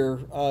this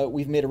year,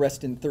 we've made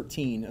arrests in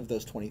 13 of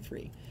those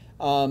 23.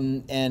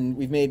 And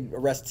we've made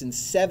arrests in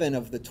 7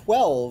 of the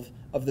 12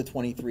 of the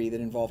 23 that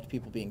involved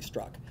people being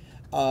struck.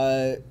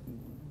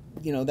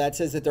 You know, that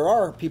says that there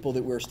are people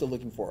that we're still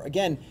looking for.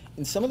 Again,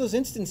 in some of those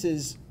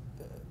instances,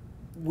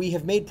 we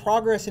have made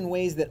progress in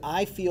ways that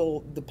I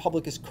feel the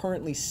public is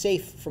currently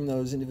safe from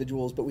those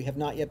individuals, but we have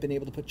not yet been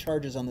able to put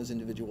charges on those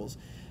individuals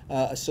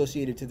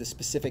associated to the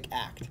specific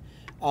act.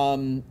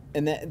 And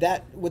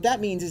what that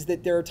means is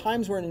that there are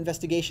times where an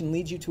investigation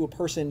leads you to a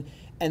person,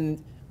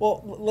 and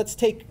well, let's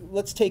take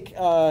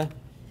Mr.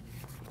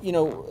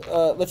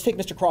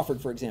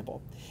 Crawford, for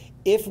example.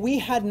 If we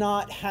had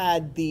not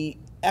had the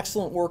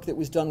excellent work that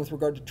was done with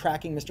regard to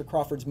tracking Mr.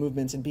 Crawford's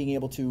movements and being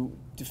able to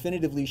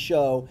definitively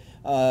show,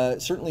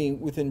 certainly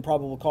within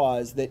probable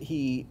cause, that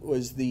he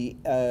was the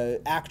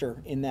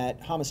actor in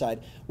that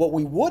homicide, what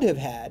we would have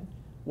had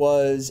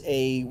was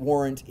a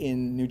warrant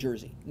in New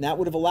Jersey. And that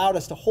would have allowed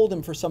us to hold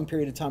him for some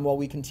period of time while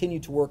we continue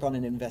to work on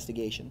an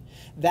investigation.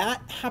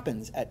 That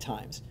happens at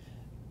times.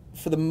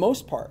 For the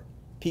most part,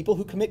 people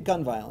who commit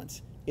gun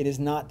violence, it is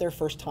not their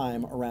first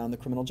time around the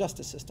criminal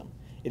justice system.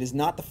 It is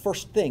not the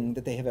first thing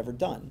that they have ever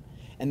done.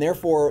 And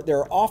therefore, there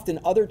are often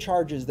other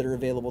charges that are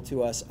available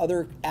to us,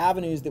 other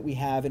avenues that we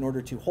have in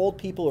order to hold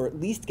people or at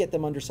least get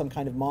them under some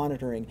kind of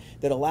monitoring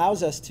that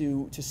allows us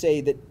to say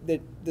that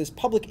this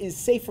public is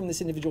safe from this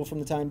individual from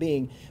the time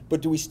being,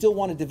 but do we still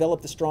want to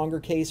develop the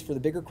stronger case for the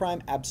bigger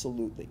crime?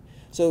 Absolutely.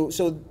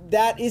 So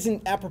that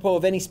isn't apropos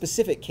of any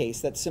specific case.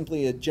 That's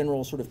simply a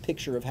general sort of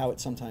picture of how it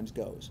sometimes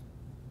goes.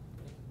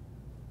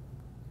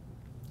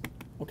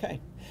 Okay.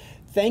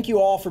 Thank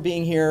you all for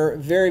being here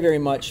very, very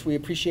much. We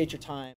appreciate your time.